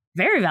question.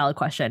 Very valid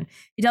question.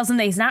 He tells him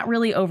that he's not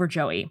really over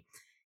Joey.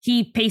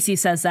 Pacey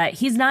says that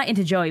he's not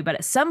into Joey, but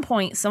at some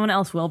point someone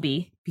else will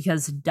be,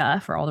 because duh,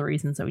 for all the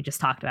reasons that we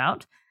just talked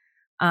about.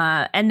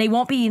 And they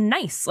won't be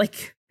nice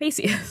like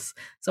Pacey is.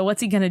 So what's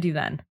he going to do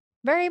then?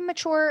 Very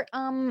mature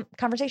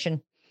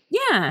conversation.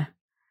 Yeah.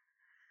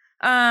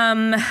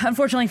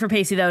 Unfortunately for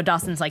Pacey, though,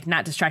 Dawson's like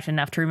not distracted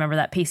enough to remember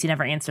that Pacey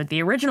never answered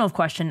the original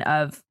question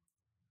of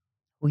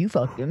who you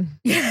fucked him.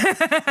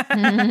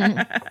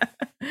 Yeah.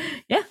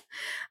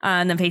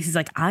 And then Pacey's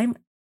like, I'm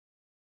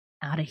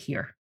out of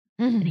here.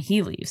 And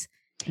he leaves.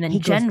 And then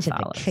Jen goes to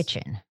follows. The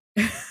kitchen.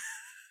 To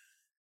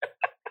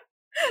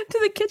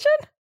the kitchen?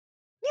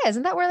 Yeah,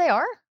 isn't that where they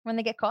are when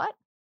they get caught?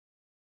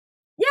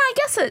 Yeah, I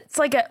guess it's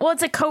like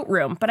it's a coat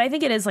room, but I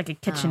think it is like a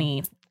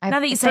kitchen-y.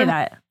 Now that you say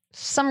that. For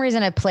some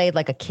reason I played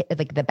like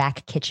like the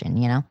back kitchen,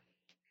 you know?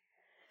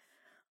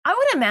 I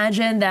would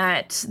imagine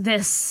that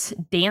this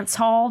dance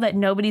hall that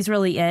nobody's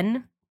really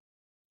in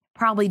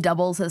probably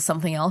doubles as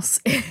something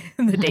else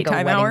in the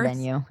daytime like a hours. wedding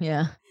venue.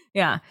 Yeah.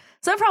 Yeah.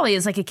 So it probably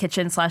is like a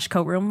kitchen /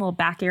 coat room, little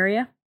back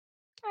area.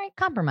 All right,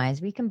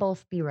 compromise. We can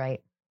both be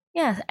right.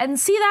 Yeah. And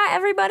see that,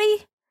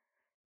 everybody?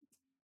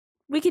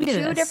 We can do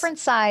Two this. different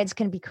sides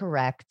can be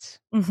correct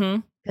Mm-hmm.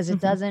 because it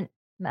doesn't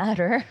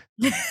matter.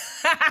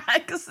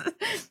 'Cause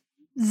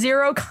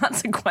zero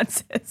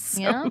consequences.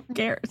 So Yeah. who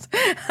cares?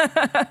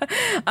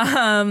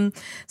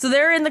 So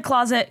they're in the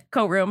closet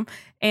coat room,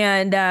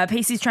 and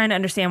Pacey and Jen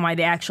are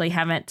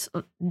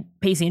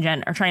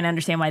trying to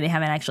understand why they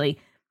haven't actually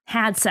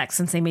had sex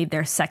since they made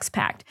their sex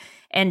pact.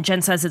 And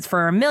Jen says it's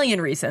for a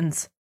million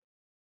reasons.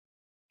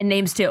 And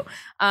names too,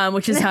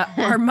 which is how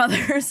our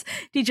mothers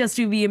teach us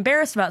to be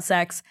embarrassed about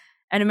sex.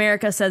 And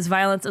America says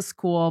violence is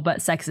cool,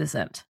 but sex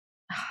isn't.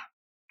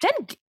 Jen,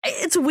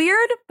 it's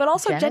weird, but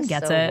also Jen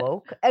gets so it.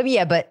 Woke.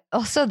 Yeah, but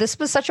also this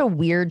was such a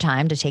weird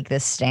time to take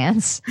this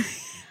stance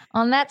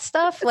on that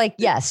stuff. Like,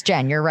 yes,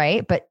 Jen, you're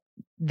right, but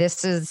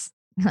this is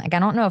like I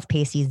don't know if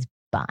Pacey's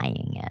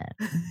buying it.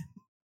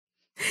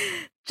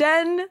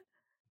 Jen,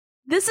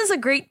 this is a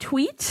great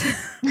tweet.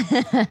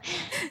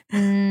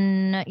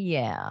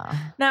 Yeah,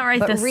 Not right.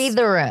 but read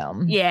the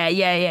room.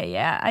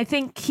 Yeah. I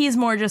think he's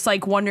more just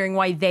like wondering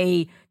why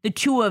the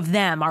two of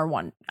them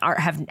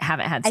haven't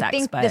had sex. I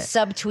think but the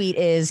subtweet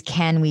is,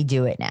 "Can we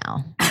do it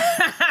now?"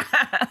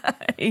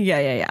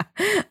 Yeah.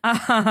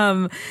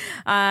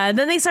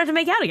 Then they start to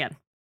make out again.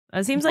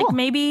 It seems like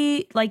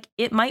maybe like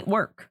it might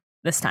work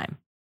this time.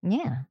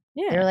 Yeah.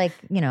 Yeah. They're like,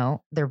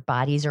 their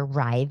bodies are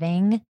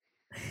writhing.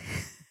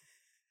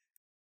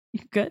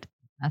 Good.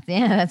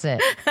 That's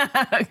it.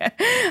 Okay.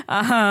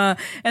 And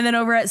then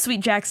over at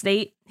Sweet Jack's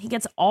date, he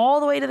gets all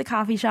the way to the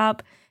coffee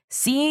shop,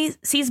 sees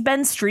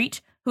Ben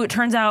Street, who it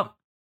turns out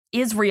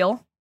is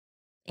real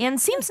and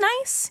seems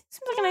nice.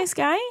 Seems like a nice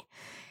guy.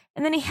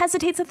 And then he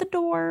hesitates at the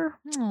door.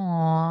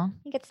 Aw,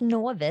 he gets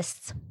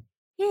nervous.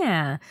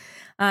 Yeah.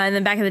 And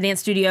then back at the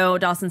dance studio,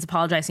 Dawson's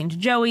apologizing to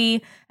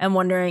Joey and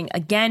wondering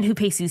again who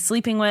Pacey's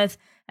sleeping with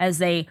as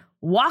they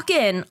walk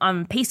in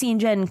on Pacey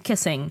and Jen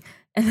kissing.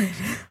 And then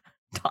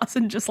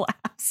Dawson just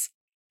laughs.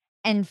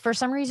 And for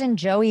some reason,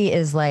 Joey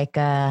is like,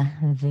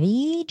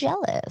 the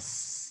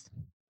jealous.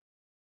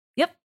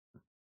 Yep.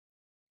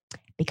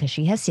 Because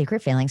she has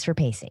secret feelings for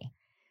Pacey.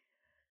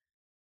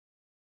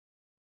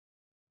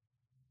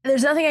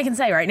 There's nothing I can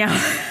say right now.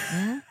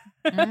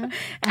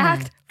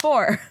 Act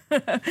 4.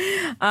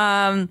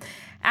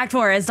 Act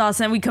 4, as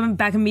Dawson, we come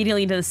back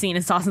immediately into the scene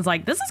as Dawson's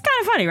like, this is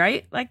kind of funny,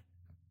 right? Like,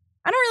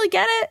 I don't really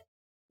get it.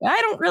 I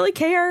don't really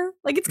care.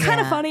 Like, it's kind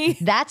of funny.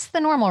 That's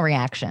the normal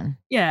reaction.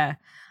 Yeah.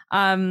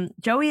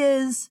 Joey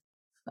is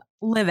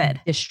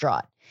livid.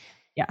 Distraught.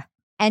 Yeah.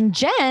 And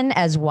Jen,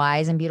 as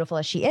wise and beautiful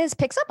as she is,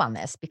 picks up on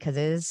this because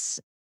it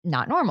is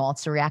not normal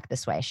to react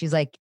this way. She's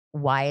like,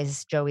 why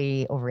is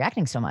Joey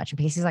overreacting so much? And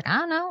Pacey's like, I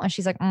don't know. And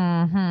she's like,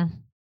 Well,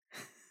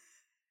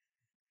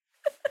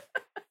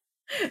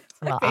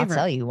 I'll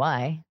tell you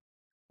why.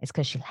 It's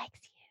because she likes you.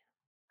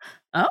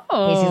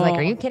 Oh. Pacey's like,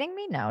 are you kidding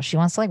me? No, she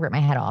wants to like rip my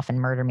head off and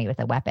murder me with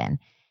a weapon.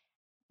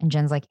 And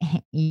Jen's like,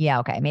 yeah,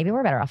 okay, maybe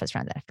we're better off as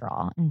friends after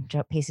all. And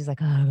Pacey's like,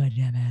 oh, God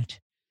damn it.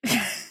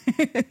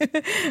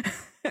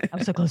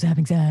 I'm so close to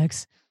having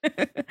sex.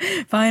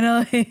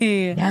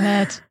 Finally.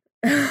 Damn it.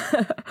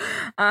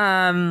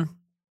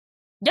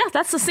 Yeah,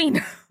 that's the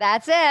scene.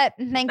 That's it.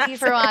 Thank you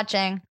for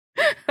watching.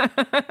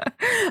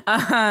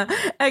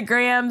 At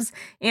Graham's,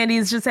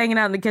 Andy's just hanging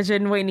out in the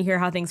kitchen waiting to hear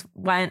how things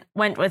went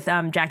with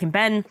Jack and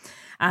Ben.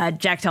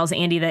 Jack tells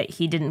Andy that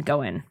he didn't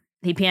go in.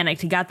 He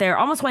panicked. He got there,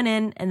 almost went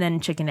in, and then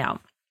chickened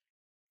out.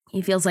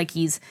 He feels like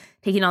he's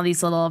taking all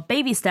these little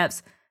baby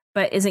steps,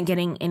 but isn't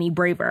getting any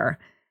braver.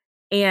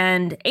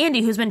 And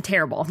Andy, who's been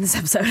terrible in this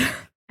episode,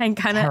 and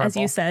kind of, as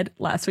you said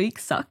last week,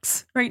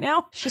 sucks right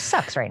now. She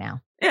sucks right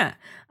now. Yeah.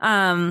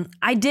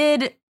 I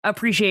did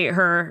appreciate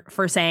her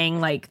for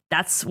saying, like,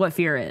 that's what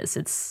fear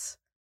is.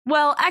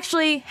 Well,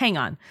 actually, hang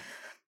on.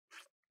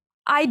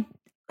 I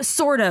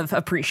sort of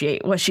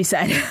appreciate what she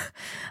said.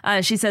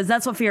 She says,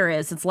 that's what fear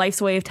is. It's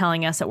life's way of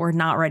telling us that we're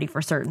not ready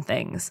for certain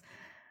things.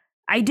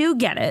 I do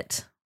get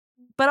it.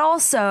 But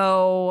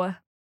also,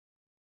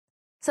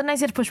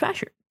 sometimes you have to push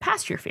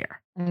past your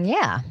fear.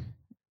 Yeah.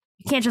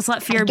 You can't just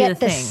let fear be the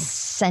thing.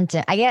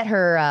 Sentence. I get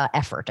her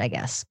effort, I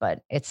guess,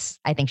 but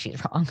I think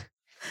she's wrong.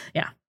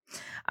 Yeah.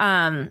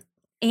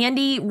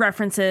 Andy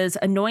references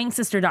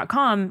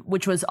annoyingsister.com,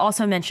 which was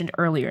also mentioned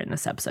earlier in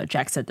this episode.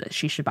 Jack said that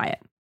she should buy it.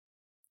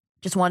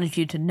 Just wanted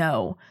you to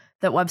know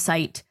that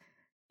website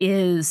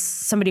is,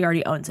 somebody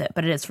already owns it,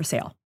 but it is for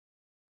sale.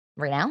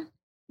 Right now?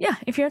 Yeah,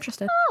 if you're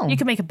interested. Oh. You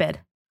can make a bid.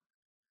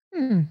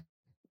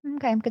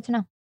 Okay, good to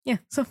know. Yeah,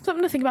 so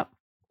something to think about.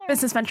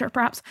 Business venture,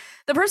 perhaps.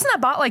 The person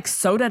that bought like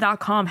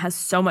soda.com has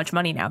so much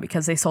money now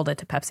because they sold it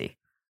to Pepsi.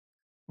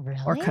 Really?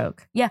 Or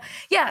Coke. Yeah.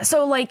 Yeah,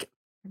 so like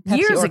Pepsi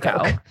years or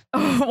ago,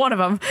 one of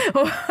them.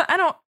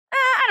 I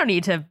don't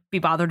need to be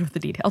bothered with the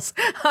details.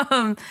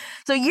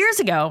 So years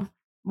ago,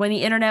 when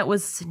the internet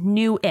was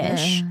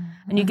new-ish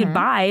and you could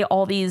buy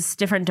all these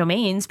different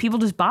domains. People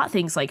just bought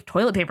things like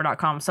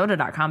toiletpaper.com,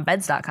 soda.com,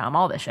 beds.com,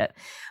 all this shit.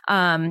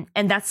 And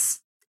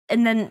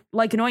then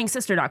like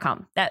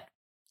annoyingsister.com, that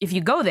if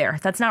you go there,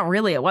 that's not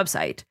really a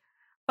website,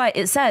 but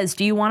it says,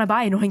 do you want to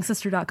buy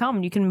annoyingsister.com?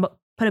 And you can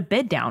put a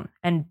bid down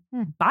and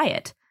buy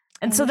it.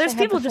 And so there's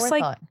people just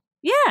like,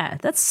 yeah,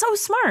 that's so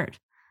smart.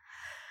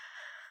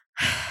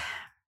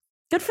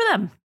 Good for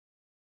them.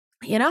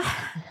 You know?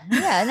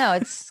 Yeah, no,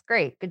 it's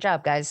great. Good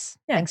job, guys.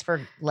 Yeah. Thanks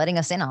for letting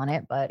us in on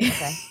it, but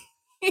okay.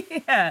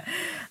 Yeah.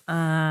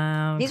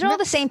 These are all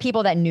the same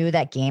people that knew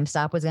that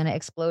GameStop was going to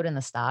explode in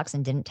the stocks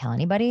and didn't tell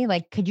anybody.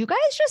 Like, could you guys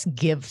just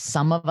give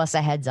some of us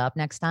a heads up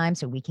next time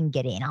so we can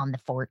get in on the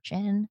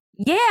fortune?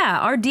 Yeah,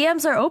 our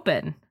DMs are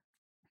open.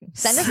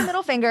 Send us a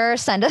middle finger.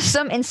 Send us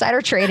some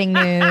insider trading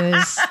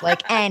news,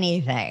 like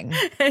anything.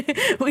 Our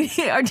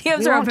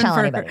DMs are open for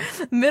anybody.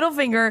 Middle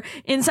finger,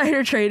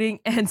 insider trading,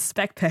 and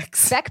spec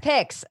pics. Spec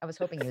pics. I was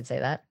hoping you would say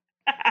that.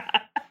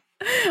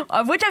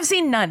 Of which I've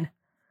seen none.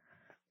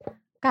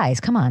 Guys,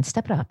 come on,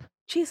 step it up.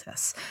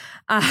 Jesus.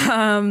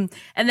 And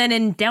then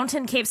in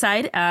Downton, Cape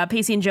Side,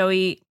 Pacey and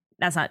Joey,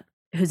 that's not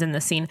who's in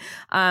this scene.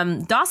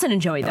 Dawson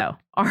and Joey, though,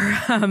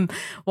 are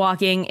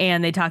walking,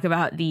 and they talk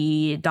about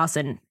the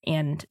Dawson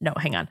and no,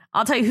 hang on.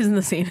 I'll tell you who's in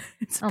the scene.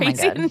 It's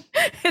Pacey and,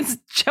 it's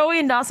Joey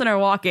and Dawson are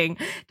walking,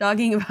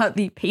 talking about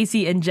the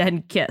Pacey and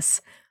Jen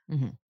kiss.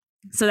 Mm-hmm.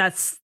 So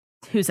that's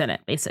who's in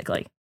it,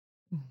 basically.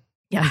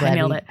 Yeah, I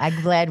nailed it.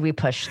 I'm glad we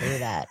pushed through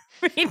that.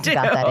 We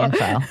got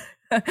that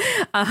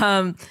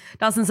info.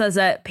 Dawson says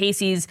that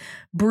Pacey's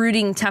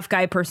brooding tough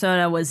guy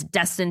persona was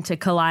destined to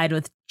collide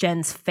with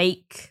Jen's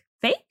fake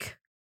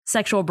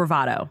sexual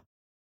bravado.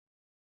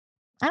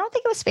 I don't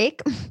think it was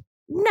fake.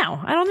 No,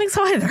 I don't think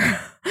so either.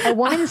 A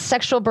woman's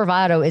sexual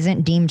bravado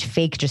isn't deemed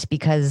fake just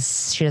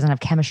because she doesn't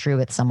have chemistry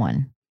with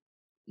someone.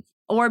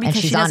 Or because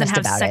she doesn't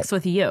have sex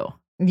with you.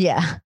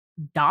 Yeah.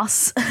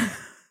 Das.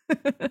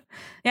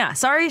 Yeah,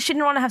 sorry she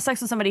didn't want to have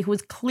sex with somebody who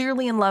was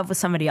clearly in love with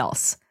somebody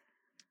else.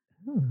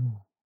 Ooh.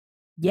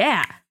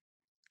 Yeah.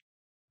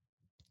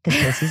 Because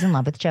Pacey's in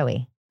love with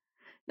Joey.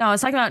 No, I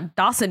was talking about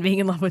Dawson being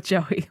in love with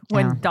Joey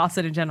when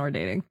Dawson and Jen were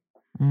dating.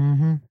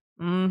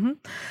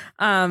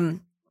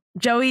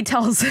 Joey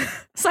tells,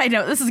 side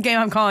note, this is a game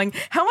I'm calling,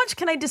 how much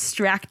can I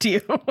distract you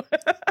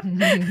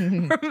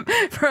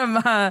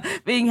from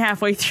being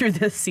halfway through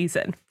this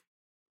season?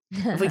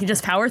 If we can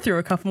just power through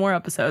a couple more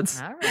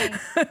episodes. All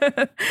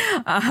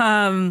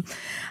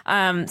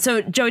right.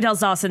 So Joey tells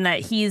Dawson that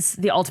he's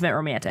the ultimate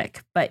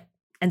romantic,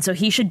 and so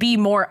he should be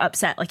more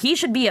upset. Like, he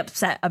should be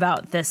upset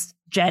about this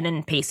Jen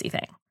and Pacey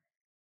thing.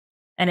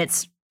 And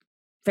it's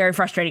very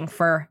frustrating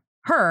for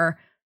her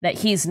that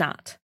he's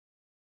not,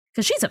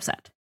 because she's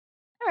upset.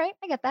 All right,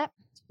 I get that.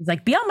 He's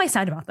like, be on my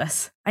side about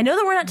this. I know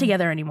that we're not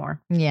together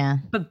anymore. Yeah.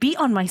 But be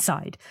on my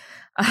side.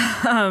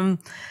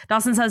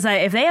 Dawson says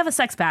that if they have a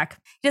sex pact,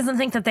 he doesn't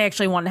think that they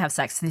actually want to have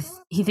sex.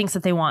 He thinks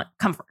that they want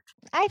comfort.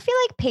 I feel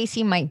like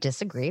Pacey might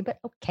disagree, but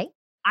okay.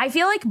 I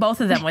feel like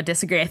both of them would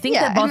disagree. I think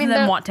that both of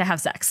them want to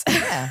have sex.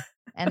 Yeah.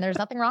 And there's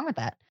nothing wrong with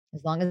that,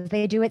 as long as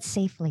they do it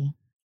safely.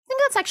 I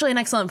think that's actually an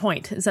excellent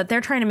point, is that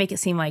they're trying to make it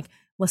seem like,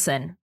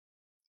 listen,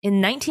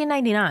 in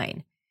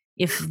 1999,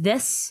 if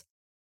this,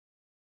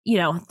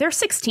 they're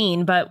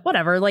 16, but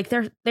whatever, like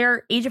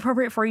they're age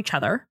appropriate for each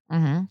other.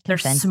 Mm-hmm. They're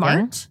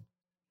smart.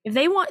 If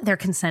they want, they're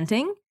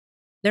consenting.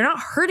 They're not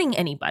hurting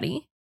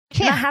anybody.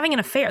 They're not having an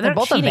affair. They're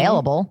both cheating.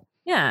 Available.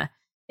 Yeah.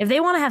 If they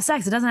want to have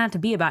sex, it doesn't have to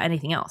be about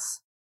anything else.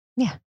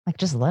 Yeah. Like,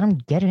 just let them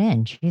get it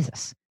in.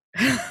 Jesus.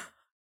 Yeah.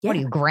 What are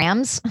you,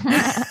 Grams? Nailed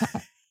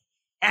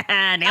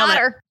it.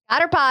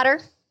 Got her,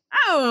 Potter.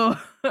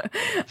 Oh.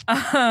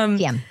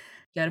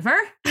 Jennifer,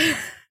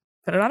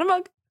 put it on a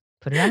mug.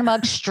 Put it on a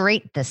mug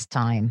straight this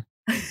time.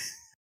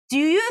 Do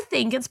you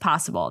think it's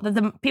possible that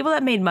the people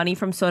that made money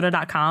from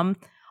soda.com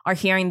are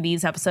hearing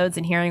these episodes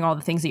and hearing all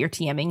the things that you're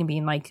TMing and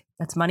being like,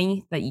 that's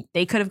money that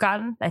they could have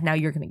gotten that now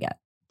you're going to get?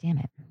 Damn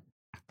it.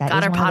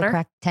 That is one of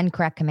the 10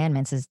 crack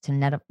commandments, is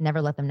to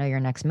never let them know your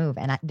next move.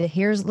 And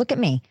look at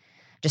me,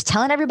 just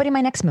telling everybody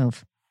my next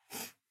move.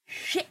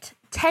 Shit.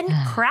 10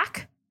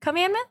 crack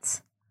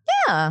commandments?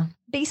 Yeah.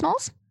 Biggie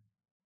Smalls.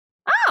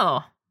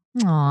 Oh.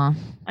 Aw.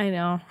 I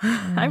know.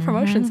 I'm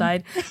promotion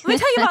side. Let me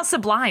tell you about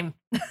Sublime.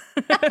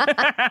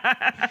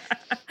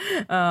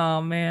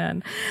 Oh,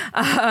 man.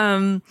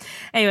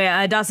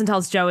 Anyway, Dawson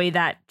tells Joey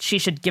that she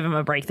should give him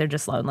a break. They're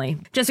just lonely.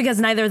 Just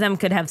because neither of them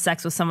could have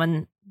sex with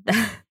someone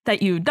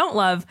that you don't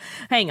love.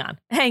 Hang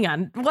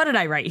on. What did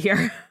I write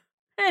here?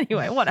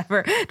 Anyway,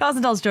 whatever.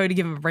 Dawson tells Joey to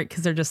give him a break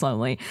because they're just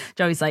lonely.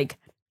 Joey's like,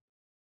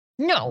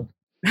 no.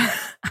 I'm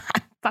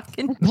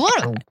fucking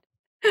blue.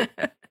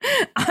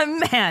 I'm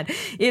mad.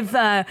 If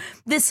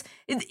this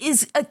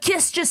is a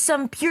kiss just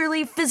some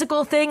purely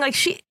physical thing, like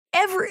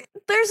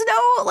there's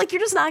no, like,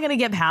 you're just not gonna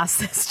get past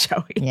this,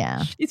 Joey.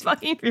 Yeah. She's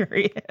fucking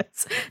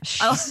furious.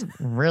 She's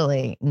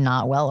really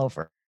not well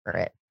over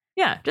it.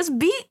 Yeah,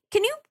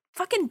 can you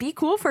fucking be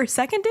cool for a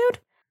second, dude?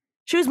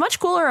 She was much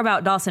cooler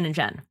about Dawson and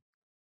Jen.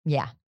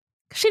 Yeah.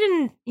 She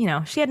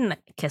didn't, she hadn't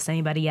kissed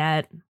anybody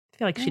yet.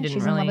 feel like she didn't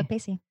she's really. in love with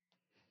Pacey.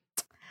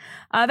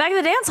 Back in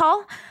the dance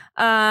hall,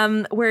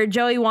 where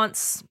Joey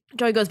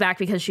goes back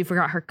because she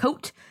forgot her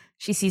coat.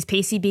 She sees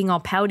Pacey being all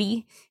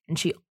pouty, and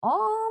she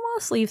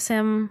almost leaves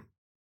him.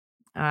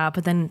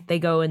 But then they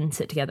go and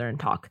sit together and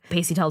talk.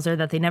 Pacey tells her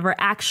that they never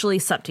actually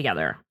slept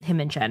together,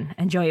 him and Jen,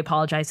 and Joey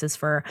apologizes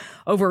for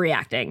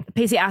overreacting.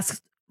 Pacey asks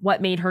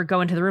what made her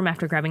go into the room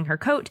after grabbing her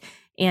coat,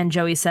 and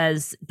Joey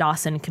says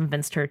Dawson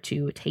convinced her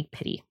to take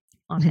pity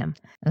on him.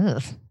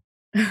 Ugh.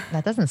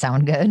 That doesn't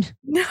sound good.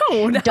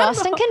 No.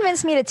 Dawson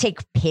convinced me to take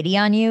pity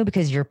on you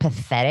because you're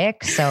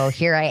pathetic. So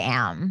here I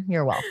am.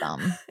 You're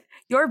welcome.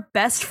 Your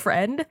best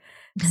friend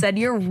said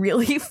you're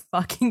really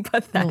fucking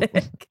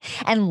pathetic.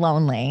 And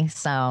lonely.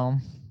 So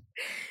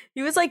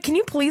he was like, can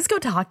you please go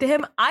talk to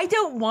him? I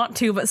don't want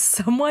to, but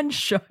someone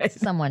should.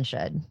 Someone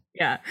should.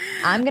 Yeah.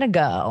 I'm going to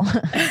go.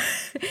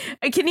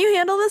 Can you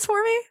handle this for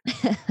me?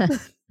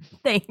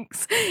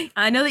 Thanks.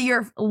 I know that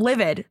you're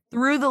livid,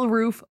 through the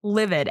roof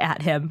livid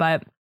at him,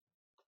 but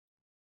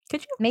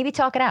could you? Maybe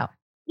talk it out.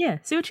 Yeah,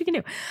 see what you can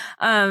do.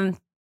 And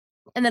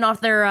then off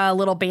their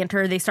little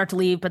banter, they start to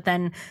leave, but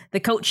then the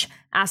coach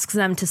asks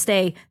them to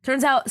stay.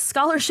 Turns out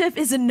scholarship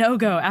is a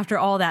no-go after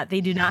all that.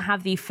 They do not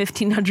have the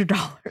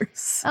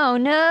 $1,500. Oh,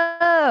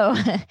 no.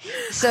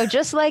 So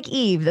just like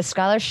Eve, the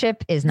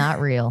scholarship is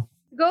not real.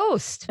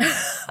 Ghost.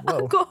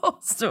 A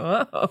ghost.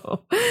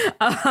 Whoa.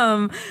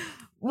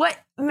 What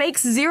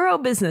makes zero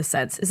business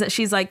sense is that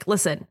she's like,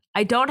 listen,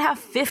 I don't have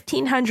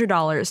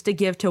 $1,500 to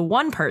give to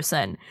one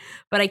person,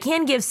 but I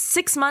can give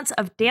 6 months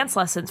of dance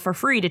lessons for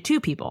free to 2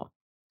 people.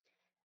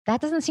 That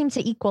doesn't seem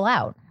to equal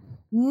out.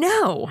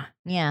 No.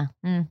 Yeah.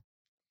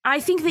 I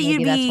think that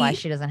Maybe that's why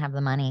she doesn't have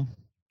the money.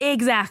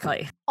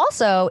 Exactly.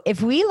 Also,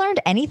 if we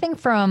learned anything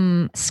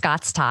from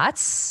Scott's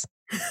Tots,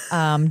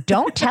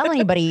 don't tell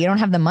anybody you don't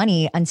have the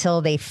money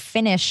until they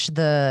finish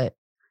the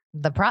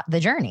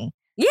journey.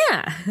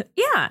 Yeah.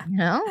 Yeah. You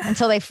know,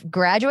 until they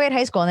graduate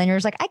high school. And then you're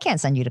just like, I can't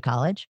send you to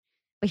college.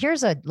 But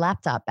here's a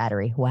laptop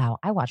battery. Wow.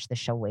 I watch this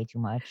show way too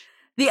much.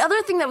 The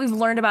other thing that we've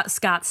learned about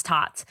Scott's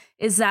Tots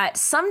is that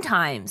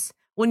sometimes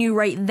when you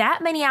write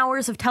that many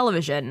hours of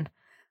television,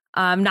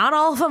 not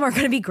all of them are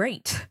going to be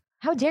great.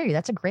 How dare you?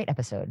 That's a great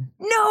episode.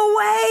 No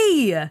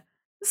way.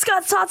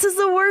 Scott's Tots is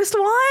the worst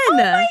one. Oh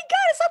my God.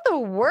 It's not the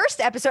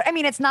worst episode. I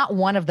mean, it's not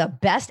one of the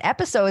best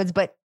episodes,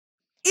 but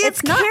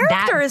it's not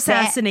character that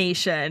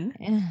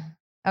assassination.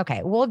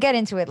 Okay, we'll get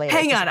into it later.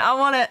 Hang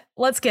on,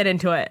 let's get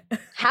into it.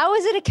 How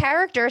is it a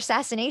character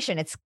assassination?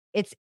 It's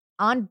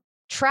on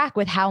track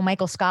with how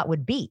Michael Scott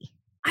would be.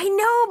 I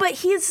know, but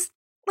he's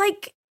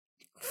like,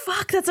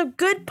 fuck, that's a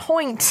good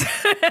point.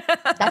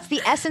 That's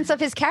the essence of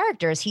his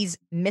characters. He's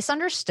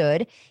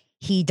misunderstood.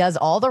 He does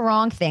all the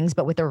wrong things,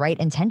 but with the right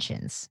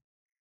intentions.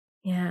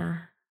 Yeah.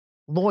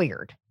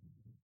 Lawyered.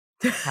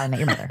 How I Met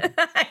Your Mother.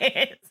 All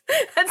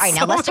right,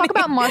 now let's talk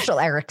about Marshall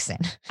Erickson.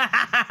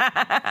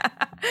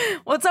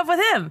 What's up with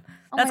him?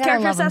 That's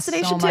character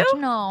assassination too?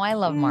 No, I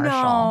love Marshall.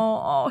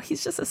 No. Oh,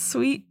 he's just a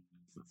sweetest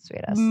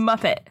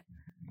Muppet.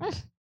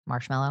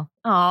 Marshmallow.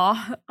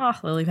 Oh,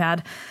 lily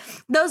pad.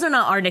 Those are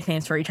not our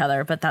nicknames for each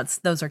other, but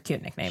those are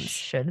cute nicknames.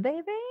 Should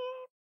they be?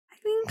 I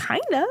mean,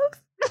 kind of.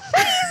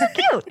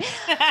 Cute.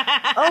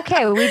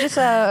 Okay, we just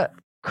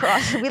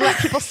we let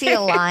people see a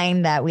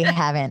line that we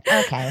haven't.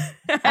 Okay.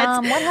 What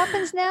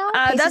happens now?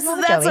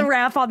 That's a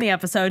wrap on the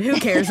episode. Who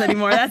cares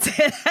anymore? That's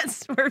it.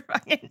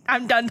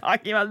 I'm done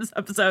talking about this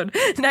episode.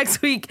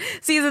 Next week,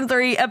 season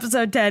 3,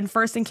 episode 10,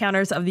 First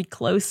Encounters of the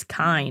Close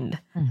Kind.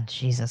 Oh,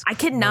 Jesus I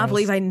cannot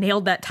believe I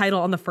nailed that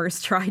title on the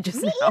first try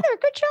just Me now. either.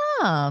 Good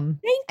job.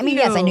 Thank you. I mean,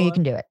 yes, I knew you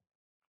can do it.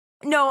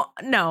 No.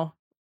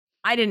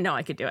 I didn't know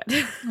I could do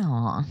it.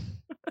 Aw.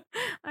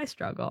 I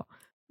struggle.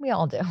 We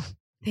all do.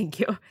 Thank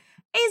you.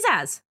 Hey,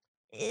 Zaz.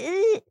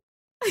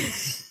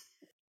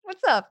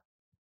 What's up?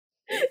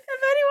 If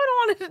anyone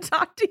wanted to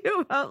talk to you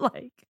about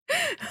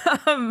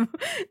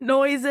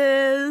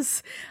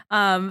noises,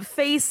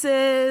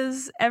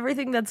 faces,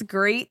 everything that's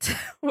great,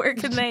 where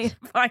can they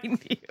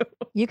find you?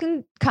 You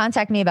can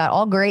contact me about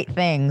all great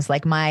things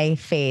like my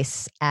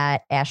face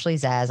at Ashley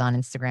Zaz on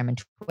Instagram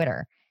and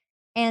Twitter.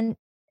 And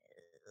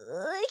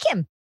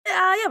Kim.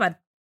 Yeah, bud.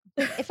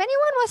 If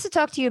anyone wants to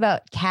talk to you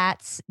about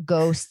cats,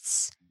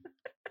 ghosts,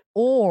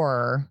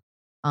 or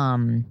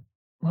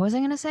what was I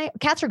going to say?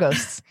 Cats or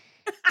ghosts.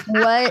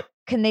 What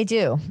can they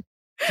do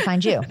to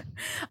find you?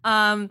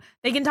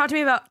 They can talk to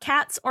me about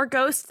cats or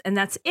ghosts, and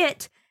that's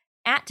it.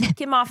 At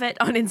Kim Moffitt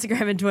on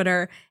Instagram and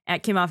Twitter.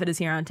 At Kim Moffitt is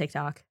here on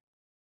TikTok.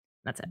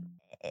 That's it.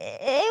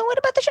 And what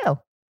about the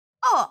show?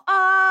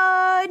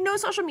 Oh, no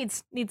social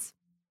needs.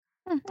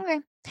 Okay.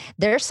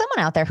 There's someone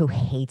out there who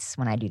hates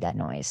when I do that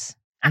noise.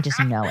 I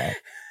just know it.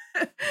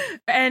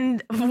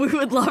 And we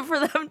would love for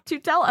them to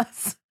tell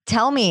us.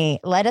 Tell me,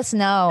 let us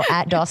know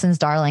at Dawson's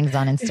Darlings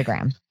on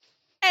Instagram.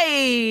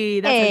 Hey,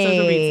 that's our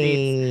social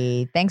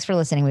media. Thanks for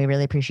listening. We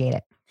really appreciate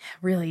it.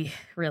 Really,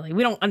 really.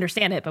 We don't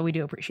understand it, but we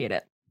do appreciate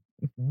it.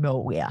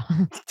 No, yeah.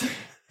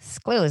 There's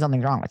clearly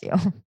something's wrong with you.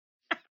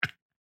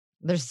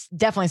 There's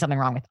definitely something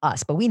wrong with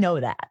us, but we know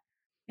that.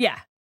 Yeah.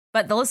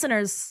 But the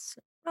listeners,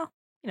 well,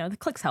 the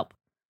clicks help.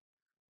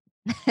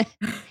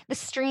 The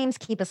streams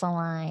keep us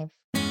alive.